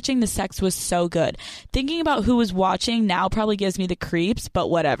was watching. The sex was so good. Thinking about who was watching now probably gives me the creeps,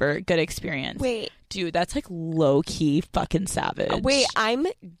 but whatever. Good experience. Wait. Dude, that's like low-key fucking savage. Wait, I'm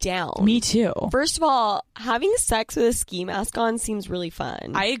down. Me too. First of all, having sex with a ski mask on seems really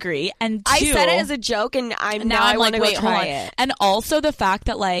fun. I agree. And I said it as a joke, and now I want to go try it. And also the fact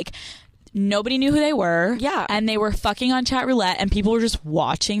that like nobody knew who they were. Yeah. And they were fucking on Chat Roulette, and people were just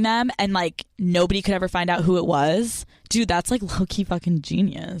watching them, and like nobody could ever find out who it was. Dude, that's like low-key fucking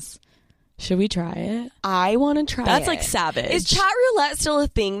genius. Should we try it? I want to try it. That's like savage. Is Chat Roulette still a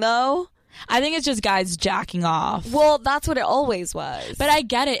thing though? I think it's just guys jacking off. Well, that's what it always was. But I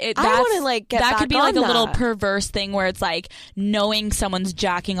get it. I want to like get that back could be on like a that. little perverse thing where it's like knowing someone's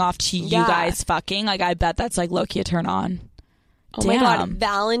jacking off to you guys fucking. Like I bet that's like low-key a turn on. Oh my God,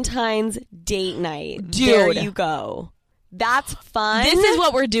 Valentine's date night. Dude. There you go. That's fun. This is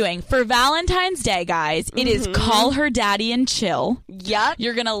what we're doing for Valentine's Day, guys. It is call her daddy and chill. Yep.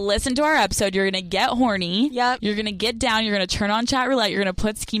 You're going to listen to our episode. You're going to get horny. Yep. You're going to get down. You're going to turn on Chat Roulette. You're going to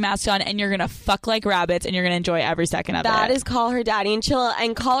put ski masks on, and you're going to fuck like rabbits, and you're going to enjoy every second of it. That is call her daddy and chill.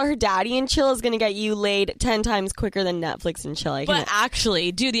 And call her daddy and chill is going to get you laid 10 times quicker than Netflix and chill. But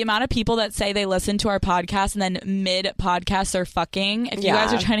actually, dude, the amount of people that say they listen to our podcast and then mid-podcast are fucking, if you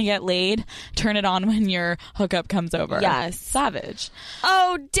guys are trying to get laid, turn it on when your hookup comes over. Yes. Savage.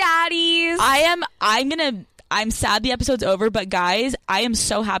 Oh, daddies. I'm sad the episode's over, but guys, I am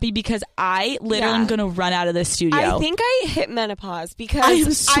so happy because I literally am going to run out of this studio. I think I hit menopause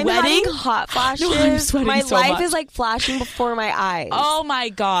because I'm having hot flashes. No, I'm sweating my so life much. is like flashing before my eyes. Oh my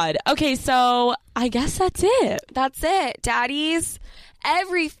God. Okay, so I guess that's it. That's it, daddies.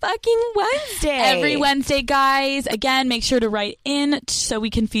 Every fucking Wednesday. Every Wednesday, guys. Again, make sure to write in so we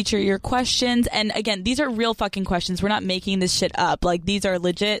can feature your questions. And again, these are real fucking questions. We're not making this shit up. Like, these are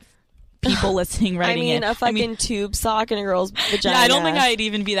legit people listening, writing in. A fucking tube sock in a girl's vagina. Yeah, I don't think I'd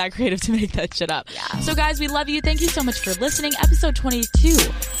even be that creative to make that shit up. Yeah. So guys, we love you. Thank you so much for listening. Episode 22.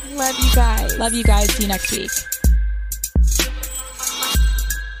 Love you guys. Love you guys. See you next week.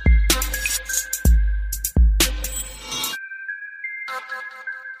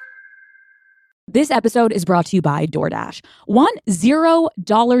 This episode is brought to you by DoorDash. Want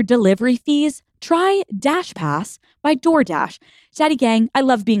 $0 delivery fees? Try Dash Pass by DoorDash. Daddy gang, I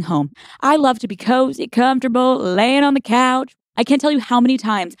love being home. I love to be cozy, comfortable, laying on the couch. I can't tell you how many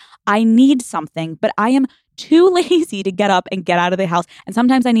times I need something, but I am too lazy to get up and get out of the house. And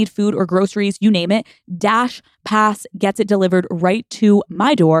sometimes I need food or groceries, you name it. Dash Pass gets it delivered right to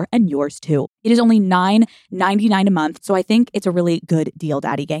my door and yours too. It is only $9.99 a month, so I think it's a really good deal,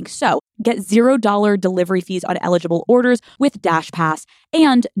 Daddy Gang. So get $0 delivery fees on eligible orders with Dash Pass,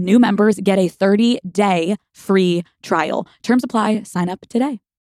 and new members get a 30-day free trial. Terms apply. Sign up today.